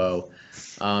status quo?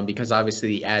 Because obviously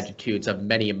the attitudes of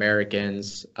many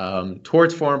Americans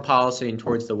towards foreign policy and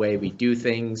towards the way we do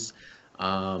things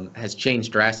has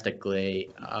changed drastically.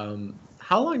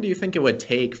 How long do you think it would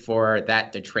take for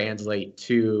that to translate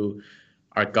to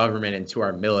our government and to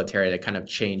our military to kind of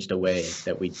change the way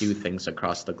that we do things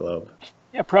across the globe?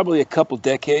 Yeah, probably a couple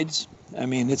decades. I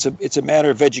mean, it's a matter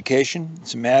of education.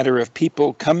 It's a matter of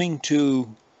people coming to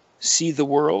see the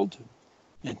world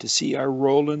and to see our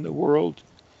role in the world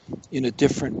in a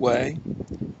different way,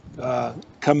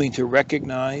 coming to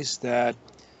recognize that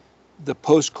the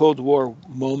post-Cold War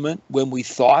moment when we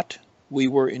thought we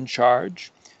were in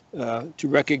charge, to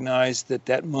recognize that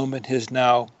that moment has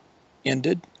now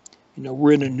ended.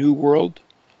 We're in a new world.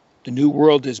 The new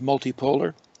world is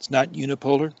multipolar. It's not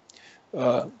unipolar.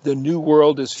 The new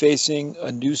world is facing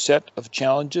a new set of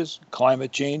challenges,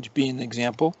 climate change being an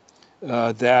example,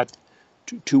 that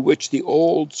to which the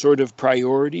old sort of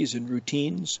priorities and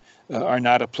routines are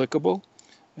not applicable.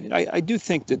 I do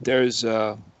think that there's,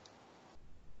 at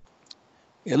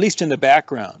least in the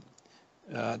background,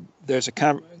 there's a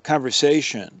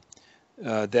conversation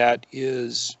that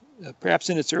is perhaps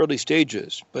in its early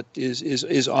stages, but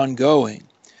is ongoing.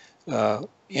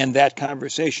 And that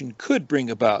conversation could bring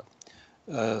about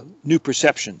new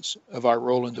perceptions of our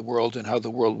role in the world and how the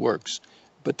world works.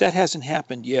 But that hasn't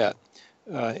happened yet.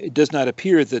 It does not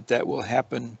appear that will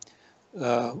happen,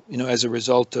 as a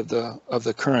result of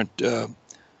the current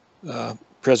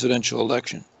presidential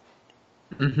election.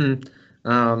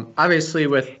 Obviously,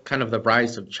 with kind of the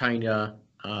rise of China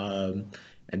and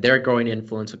their growing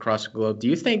influence across the globe, do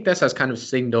you think this has kind of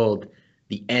signaled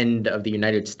the end of the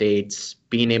United States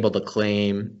being able to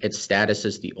claim its status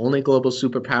as the only global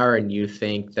superpower? And you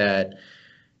think that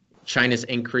China's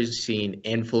increasing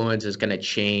influence is going to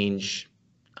change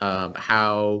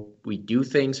how we do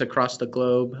things across the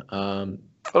globe? Well,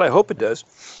 I hope it does.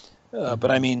 But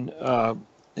I mean,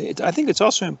 I think it's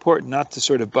also important not to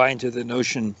sort of buy into the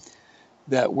notion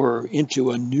that we're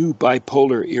into a new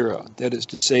bipolar era. That is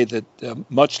to say that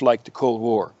much like the Cold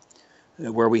War,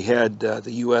 where we had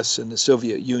the U.S. and the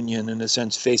Soviet Union, in a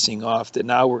sense, facing off, that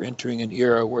now we're entering an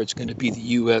era where it's going to be the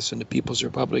U.S. and the People's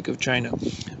Republic of China.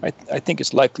 I think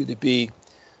it's likely to be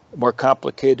more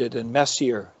complicated and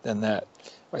messier than that.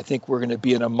 I think we're going to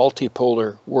be in a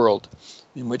multipolar world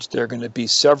in which there are going to be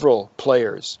several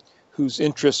players whose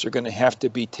interests are going to have to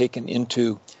be taken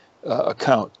into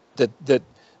account. That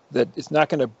it's not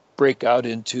going to break out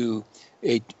into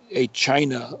a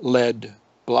China-led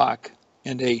bloc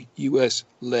and a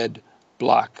U.S.-led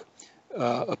bloc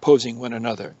opposing one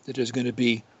another. That there's going to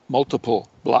be multiple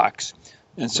blocs,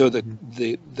 and so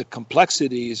the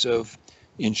complexities of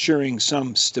ensuring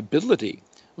some stability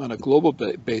on a global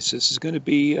basis is going to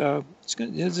be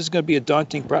this is going to be a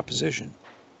daunting proposition.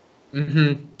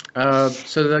 So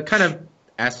to kind of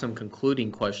ask some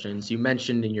concluding questions, you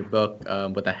mentioned in your book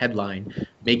with a headline,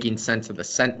 "Making Sense of the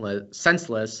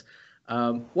Senseless."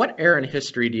 What era in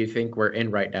history do you think we're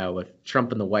in right now with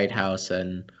Trump in the White House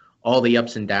and all the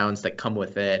ups and downs that come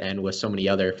with it, and with so many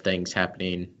other things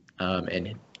happening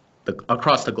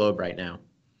across the globe right now?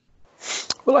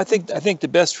 Well, I think the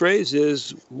best phrase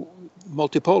is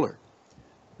multipolar.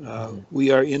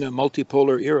 We are in a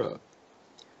multipolar era,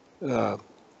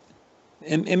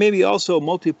 and maybe also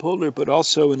multipolar, but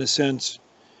also in a sense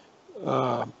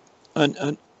an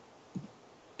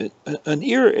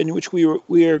era in which we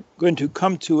are going to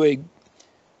come to a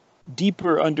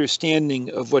deeper understanding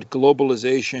of what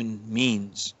globalization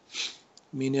means.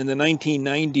 I mean, in the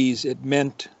 1990s, it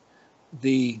meant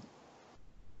the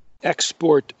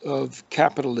export of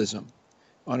capitalism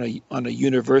on a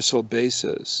universal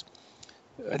basis.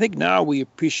 I think now we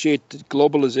appreciate that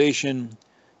globalization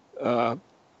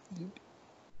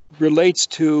relates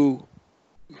to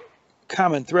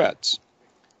common threats.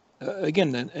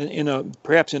 Again,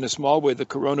 perhaps in a small way, the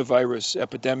coronavirus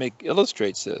epidemic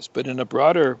illustrates this, but in a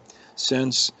broader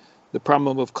sense, the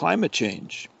problem of climate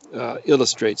change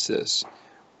illustrates this.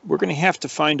 We're going to have to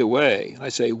find a way, and I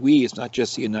say we, it's not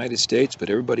just the United States, but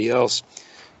everybody else,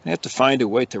 we have to find a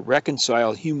way to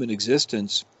reconcile human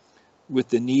existence with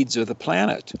the needs of the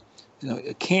planet.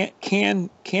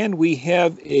 Can we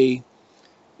have a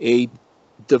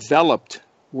developed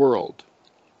world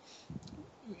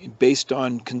based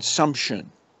on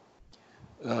consumption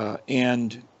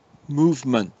and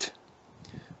movement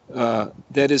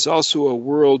that is also a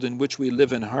world in which we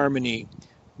live in harmony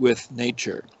with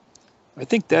nature? I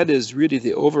think that is really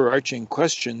the overarching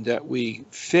question that we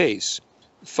face,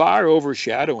 far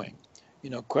overshadowing,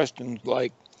 questions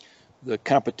like the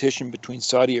competition between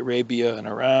Saudi Arabia and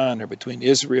Iran, or between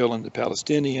Israel and the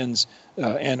Palestinians,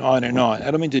 and on and on. I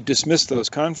don't mean to dismiss those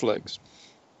conflicts,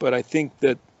 but I think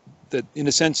that in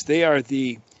a sense they are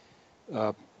the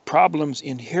problems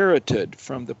inherited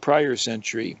from the prior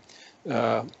century.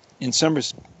 In some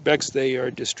respects, they are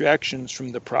distractions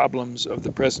from the problems of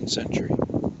the present century.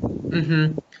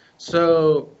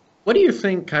 So what do you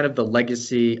think kind of the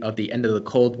legacy of the end of the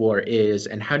Cold War is,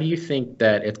 and how do you think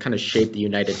that it's kind of shaped the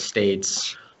United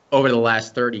States over the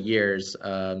last 30 years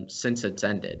since it's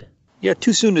ended? Yeah,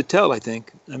 too soon to tell, I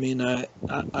think. I mean,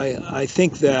 I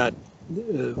think that,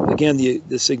 again,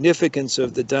 the significance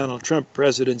of the Donald Trump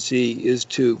presidency is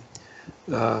to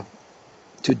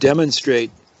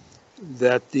demonstrate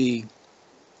that the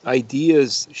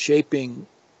ideas shaping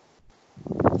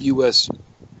U.S.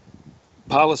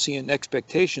 policy and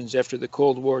expectations after the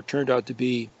Cold War turned out to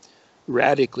be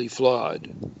radically flawed.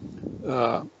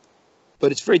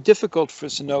 But it's very difficult for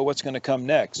us to know what's going to come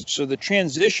next. So the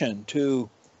transition to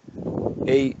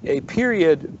a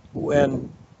period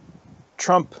when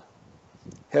Trump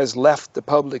has left the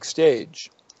public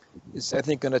stage is, I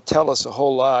think, going to tell us a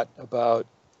whole lot about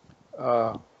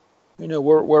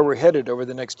where we're headed over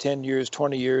the next 10 years,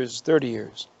 20 years, 30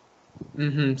 years.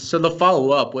 So the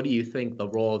follow-up, what do you think the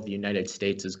role of the United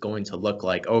States is going to look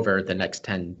like over the next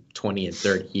 10, 20, and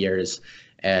 30 years?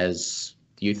 Do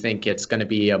you think it's going to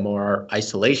be a more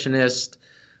isolationist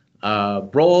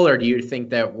role, or do you think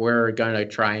that we're going to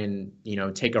try and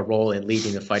take a role in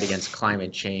leading the fight against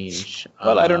climate change?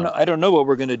 Well, I don't know what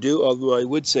we're going to do, although I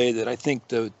would say that I think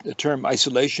the term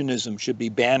isolationism should be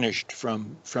banished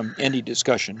from any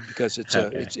discussion, because it's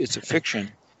a fiction.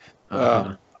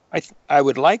 I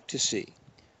would like to see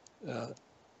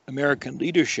American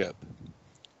leadership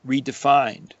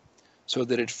redefined so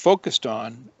that it focused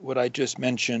on what I just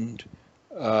mentioned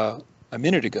a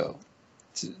minute ago,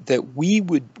 that we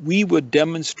would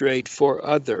demonstrate for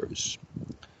others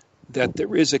that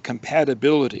there is a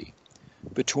compatibility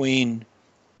between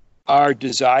our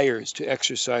desires to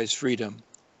exercise freedom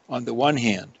on the one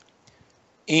hand,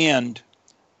 and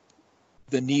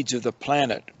the needs of the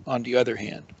planet on the other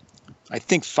hand. I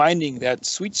think finding that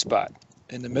sweet spot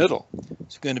in the middle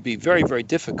is going to be very, very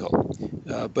difficult.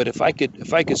 But if I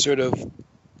could sort of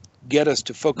get us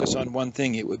to focus on one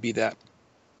thing, it would be that.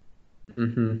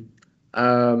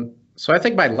 Mm-hmm. So I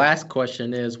think my last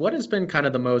question is, what has been kind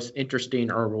of the most interesting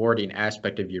or rewarding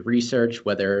aspect of your research,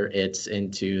 whether it's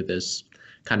into this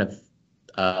kind of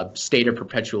state of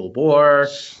perpetual war,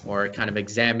 or kind of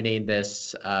examining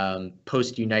this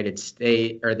post-United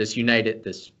States, or the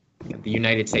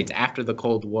United States after the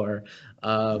Cold War?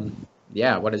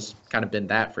 What has kind of been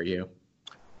that for you?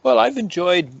 Well, I've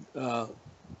enjoyed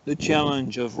the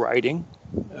challenge of writing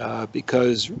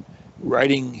because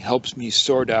writing helps me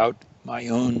sort out my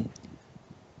own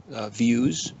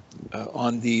views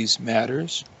on these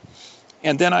matters.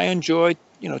 And then I enjoy,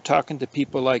 talking to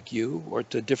people like you or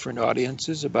to different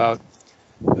audiences about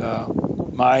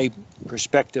my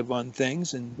perspective on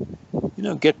things, and,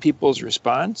 get people's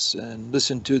response and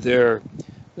listen to their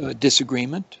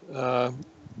disagreement.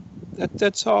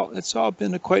 That's all. It's all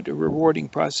been quite a rewarding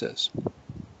process.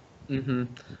 Mm-hmm.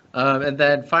 And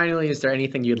then finally, is there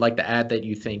anything you'd like to add that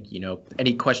you think,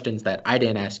 any questions that I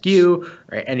didn't ask you,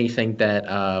 or anything that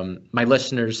my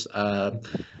listeners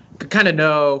could kind of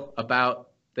know about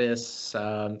this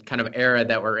kind of era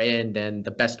that we're in, and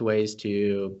the best ways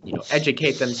to,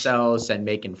 educate themselves and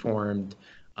make informed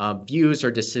views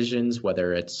or decisions,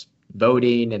 whether it's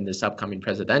voting in this upcoming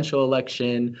presidential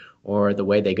election, or the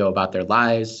way they go about their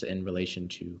lives in relation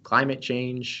to climate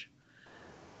change?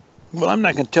 Well, I'm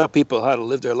not going to tell people how to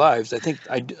live their lives. I think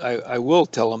I will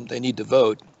tell them they need to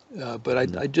vote. But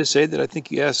I just say that I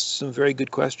think you asked some very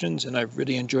good questions, and I've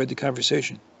really enjoyed the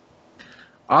conversation.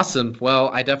 Awesome. Well,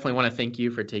 I definitely want to thank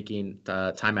you for taking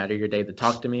the time out of your day to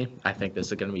talk to me. I think this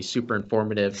is going to be super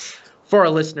informative for our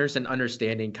listeners and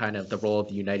understanding kind of the role of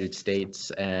the United States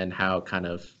and how kind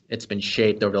of it's been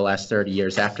shaped over the last 30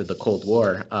 years after the Cold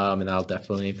War. And I'll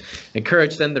definitely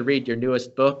encourage them to read your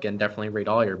newest book, and definitely read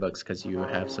all your books, because you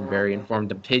have some very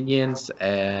informed opinions,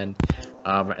 and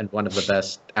one of the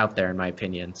best out there, in my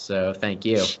opinion. So thank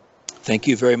you. Thank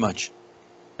you very much.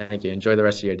 Thank you. Enjoy the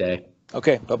rest of your day.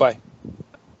 Okay. Bye-bye.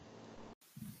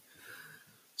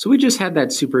 So we just had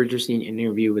that super interesting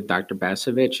interview with Dr.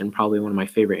 Bacevich, and probably one of my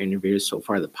favorite interviews so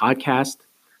far of the podcast,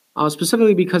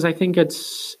 specifically because I think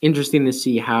it's interesting to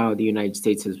see how the United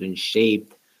States has been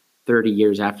shaped 30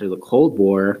 years after the Cold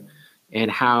War, and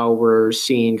how we're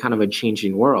seeing kind of a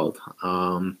changing world.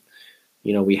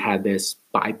 We had this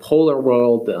bipolar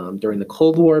world during the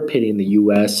Cold War, pitting the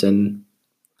U.S. and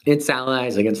its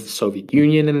allies against the Soviet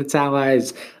Union and its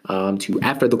allies, to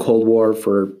after the Cold War,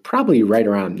 for probably right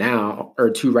around now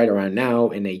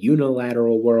in a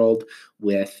unilateral world,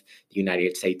 with the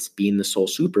United States being the sole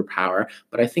superpower.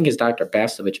 But I think, as Dr.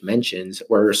 Bacevich mentions,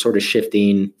 we're sort of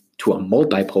shifting to a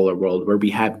multipolar world where we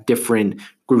have different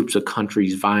groups of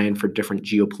countries vying for different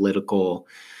geopolitical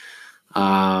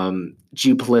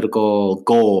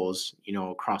goals,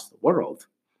 across the world.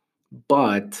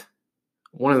 But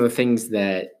one of the things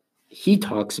that he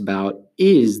talks about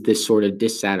is this sort of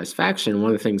dissatisfaction.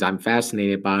 One of the things I'm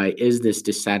fascinated by is this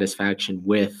dissatisfaction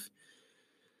with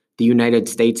the United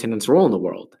States and its role in the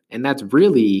world. And that's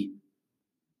really,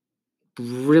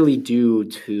 really due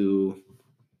to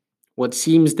what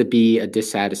seems to be a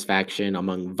dissatisfaction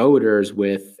among voters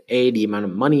with A, the amount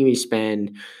of money we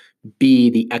spend, B,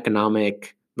 the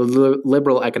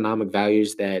liberal economic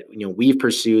values that we've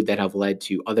pursued, that have led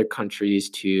to other countries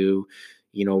to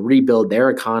rebuild their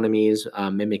economies,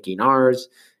 mimicking ours.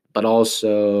 But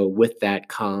also with that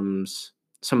comes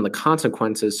some of the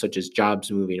consequences, such as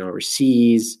jobs moving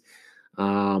overseas,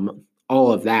 all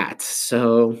of that.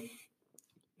 So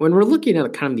when we're looking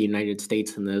at kind of the United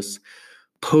States in this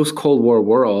post-Cold War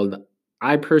world,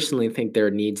 I personally think there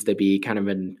needs to be kind of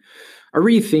a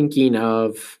rethinking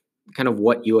of kind of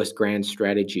what U.S. grand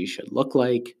strategy should look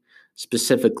like,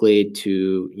 specifically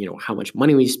to how much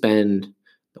money we spend,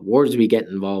 the wars we get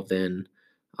involved in,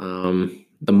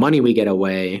 the money we get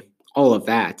away, all of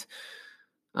that.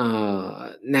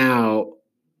 Now,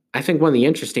 I think one of the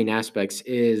interesting aspects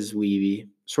is we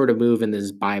sort of move in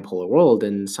this bipolar world,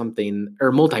 and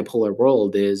multipolar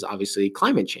world is obviously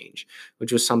climate change,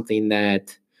 which was something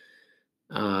that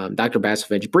Dr.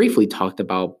 Bacevich briefly talked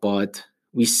about. But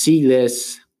we see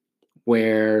this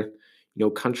where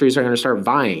countries are going to start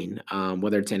vying,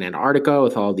 whether it's in Antarctica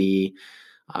with all the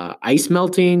ice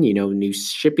melting, new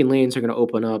shipping lanes are going to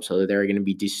open up, so that there are going to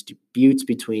be disputes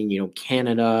between,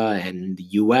 Canada and the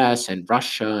US and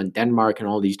Russia and Denmark and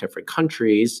all these different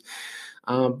countries.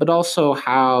 but also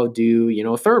how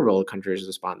do, third world countries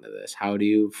respond to this? How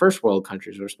do first world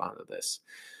countries respond to this?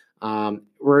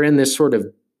 We're in this sort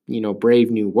of,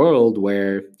 brave new world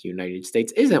where the United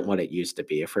States isn't what it used to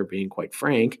be, if we're being quite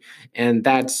frank. And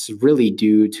that's really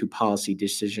due to policy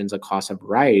decisions across a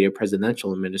variety of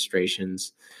presidential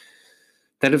administrations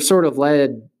that have sort of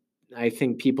led, I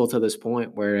think, people to this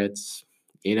point where it's,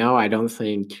 I don't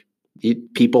think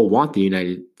people want the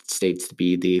United States to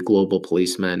be the global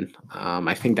policeman.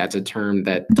 I think that's a term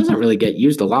that doesn't really get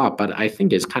used a lot, but I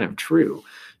think is kind of true.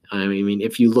 I mean,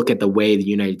 if you look at the way the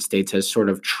United States has sort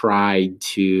of tried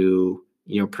to,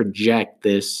 project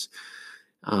this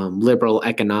liberal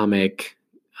economic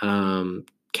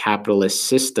capitalist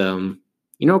system,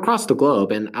 across the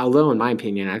globe, and although in my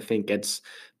opinion, I think it's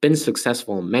been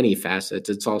successful in many facets,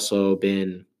 it's also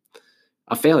been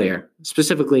a failure,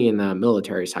 specifically in the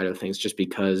military side of things, just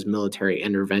because military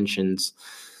interventions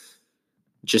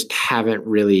just haven't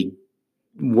really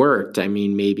worked. I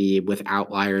mean, maybe with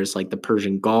outliers like the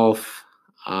Persian Gulf,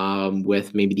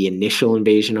 with maybe the initial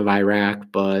invasion of Iraq,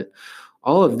 but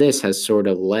all of this has sort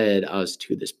of led us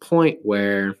to this point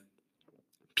where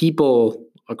people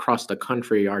across the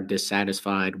country are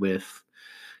dissatisfied with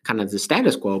kind of the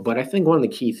status quo. But I think one of the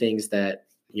key things that,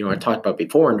 I talked about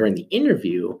before and during the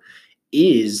interview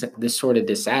is this sort of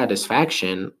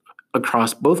dissatisfaction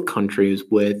across both countries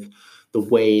with the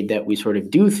way that we sort of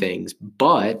do things.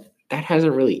 But that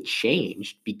hasn't really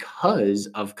changed because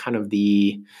of kind of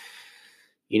the,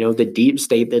 the deep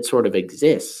state that sort of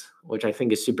exists, which I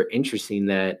think is super interesting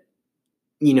that,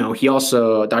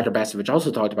 Dr. Bacevich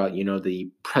also talked about, the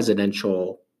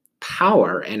presidential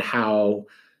power and how,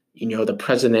 the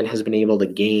president has been able to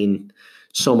gain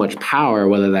so much power,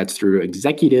 whether that's through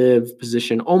executive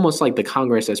position, almost like the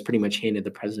Congress has pretty much handed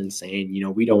the president saying,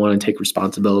 we don't want to take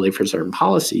responsibility for certain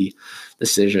policy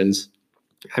decisions.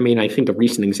 I mean, I think a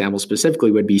recent example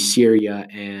specifically would be Syria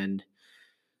and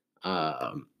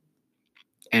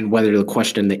whether to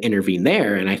question to intervene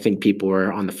there. And I think people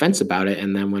were on the fence about it.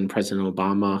 And then when President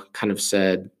Obama kind of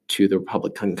said to the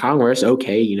Republican Congress,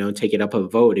 okay, take it up a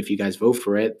vote. If you guys vote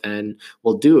for it, then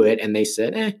we'll do it. And they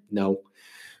said, no,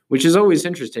 which is always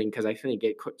interesting because I think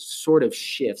it sort of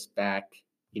shifts back,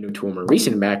 to a more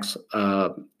recent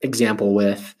example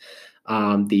with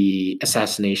the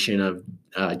assassination of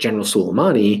General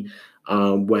Soleimani,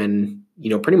 when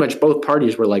pretty much both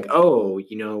parties were like, oh,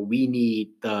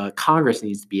 the Congress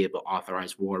needs to be able to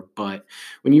authorize war. But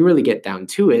when you really get down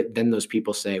to it, then those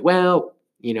people say, well,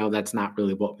 that's not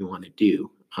really what we want to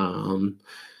do.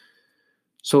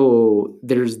 So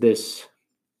there's this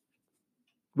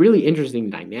really interesting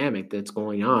dynamic that's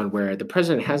going on where the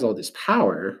president has all this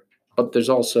power, but there's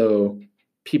also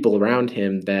people around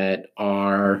him that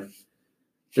are,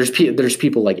 there's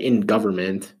people like in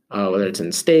government, whether it's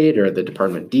in state or the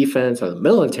Department of Defense or the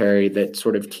military, that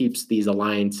sort of keeps these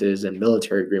alliances and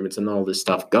military agreements and all this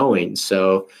stuff going.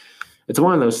 So it's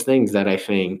one of those things that I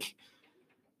think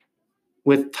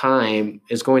with time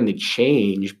is going to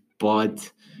change. But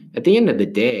at the end of the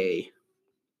day,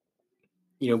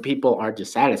 people are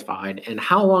dissatisfied, and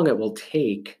how long it will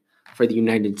take for the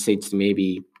United States to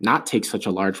maybe not take such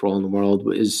a large role in the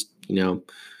world is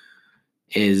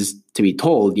to be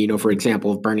told. For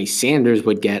example, if Bernie Sanders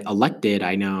would get elected,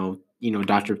 I know,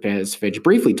 Dr. Bacevich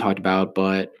briefly talked about,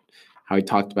 but how he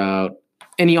talked about,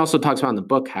 and he also talks about in the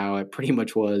book how it pretty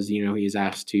much was, he was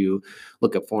asked to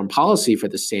look at foreign policy for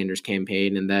the Sanders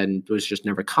campaign and then was just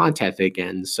never contacted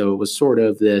again. So it was sort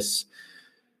of this,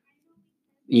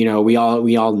 we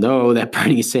all know that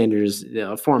Bernie Sanders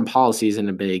foreign policy isn't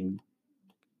a big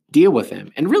deal with him,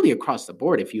 and really across the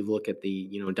board. If you look at the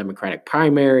Democratic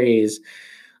primaries,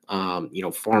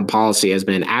 foreign policy has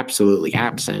been absolutely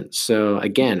absent. So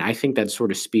again, I think that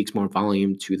sort of speaks more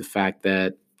volume to the fact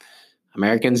that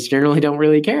Americans generally don't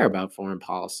really care about foreign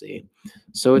policy.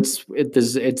 So it's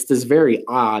this very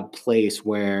odd place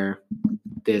where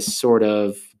this sort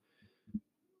of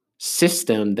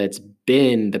system that's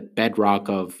been the bedrock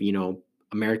of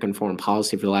American foreign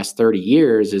policy for the last 30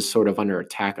 years is sort of under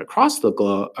attack across the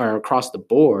globe or across the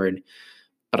board.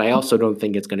 But I also don't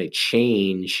think it's going to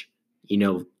change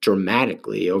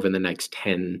dramatically over the next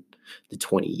 10 to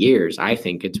 20 years. I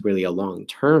think it's really a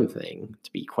long-term thing,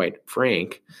 to be quite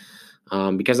frank,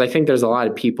 because I think there's a lot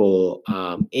of people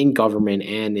in government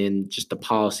and in just the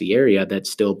policy area that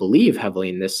still believe heavily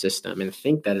in this system and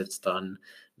think that it's done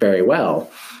very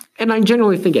well. And I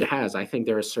generally think it has. I think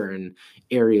there are certain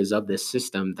areas of this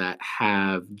system that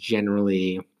have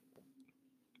generally,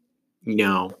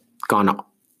 gone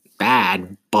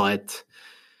bad, but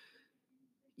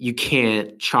you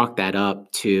can't chalk that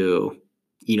up to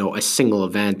a single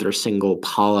event or single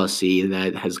policy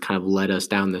that has kind of led us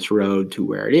down this road to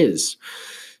where it is.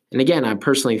 And again, I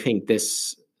personally think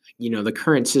this, the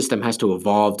current system has to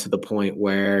evolve to the point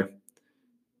where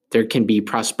there can be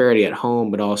prosperity at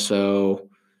home, but also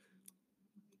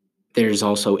there's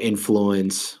also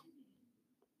influence.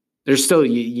 There's still,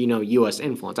 U.S.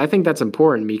 influence. I think that's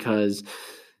important because,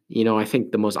 I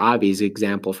think the most obvious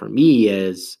example for me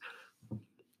is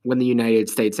when the United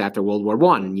States after World War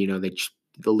I,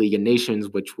 the League of Nations,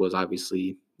 which was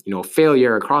obviously, a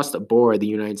failure across the board. The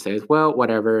United States, well,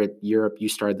 whatever, Europe, you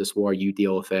started this war, you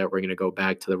deal with it. We're going to go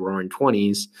back to the roaring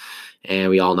 20s. And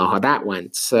we all know how that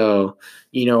went. So,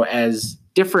 as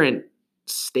different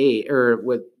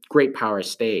with great power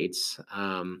states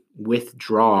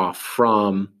withdraw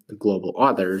from the global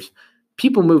others,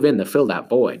 people move in to fill that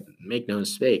void. Make no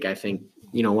mistake. I think,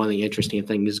 one of the interesting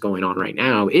things going on right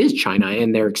now is China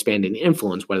and their expanding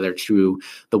influence, whether it's through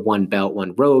the One Belt,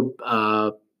 One Road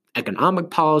economic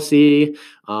policy,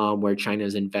 where China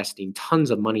is investing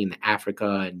tons of money in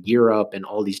Africa and Europe and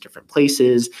all these different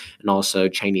places, and also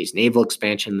Chinese naval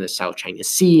expansion in the South China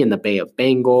Sea and the Bay of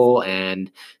Bengal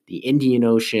and the Indian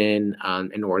Ocean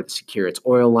in order to secure its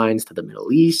oil lines to the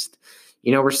Middle East.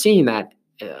 We're seeing that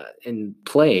in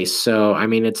place. So,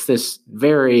 it's this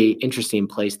very interesting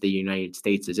place the United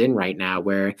States is in right now,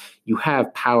 where you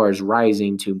have powers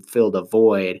rising to fill the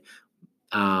void,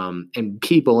 and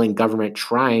people in government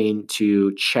trying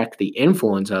to check the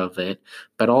influence of it,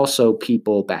 but also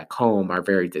people back home are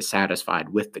very dissatisfied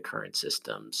with the current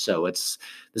system. So it's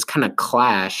this kind of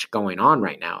clash going on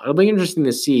right now. It'll be interesting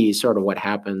to see sort of what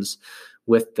happens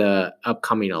with the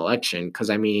upcoming election, because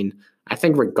I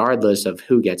think regardless of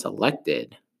who gets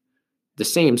elected, the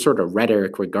same sort of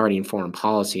rhetoric regarding foreign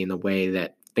policy and the way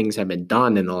that things have been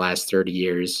done in the last 30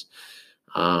 years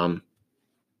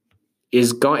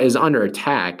is under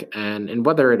attack. And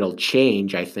whether it'll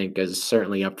change, I think, is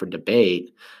certainly up for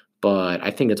debate. But I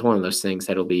think it's one of those things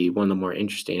that'll be one of the more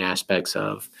interesting aspects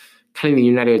of kind of the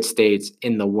United States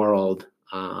in the world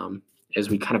as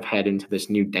we kind of head into this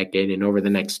new decade and over the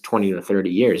next 20 to 30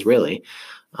 years, really.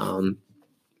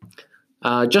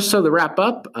 Just so to wrap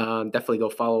up, definitely go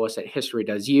follow us at History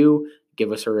Does You.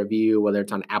 Give us a review, whether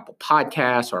it's on Apple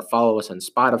Podcasts or follow us on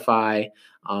Spotify.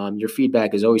 Your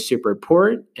feedback is always super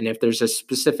important. And if there's a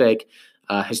specific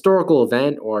historical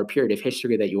event or period of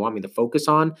history that you want me to focus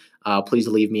on, please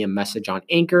leave me a message on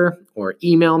Anchor or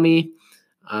email me.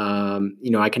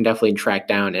 I can definitely track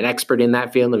down an expert in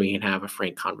that field and we can have a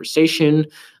frank conversation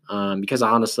because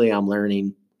honestly, I'm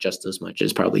learning just as much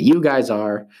as probably you guys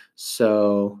are.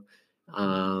 So,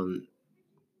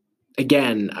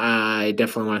 again, I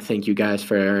definitely want to thank you guys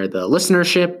for the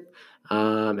listenership.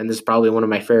 And this is probably one of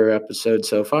my favorite episodes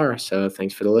so far. So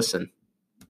thanks for the listen.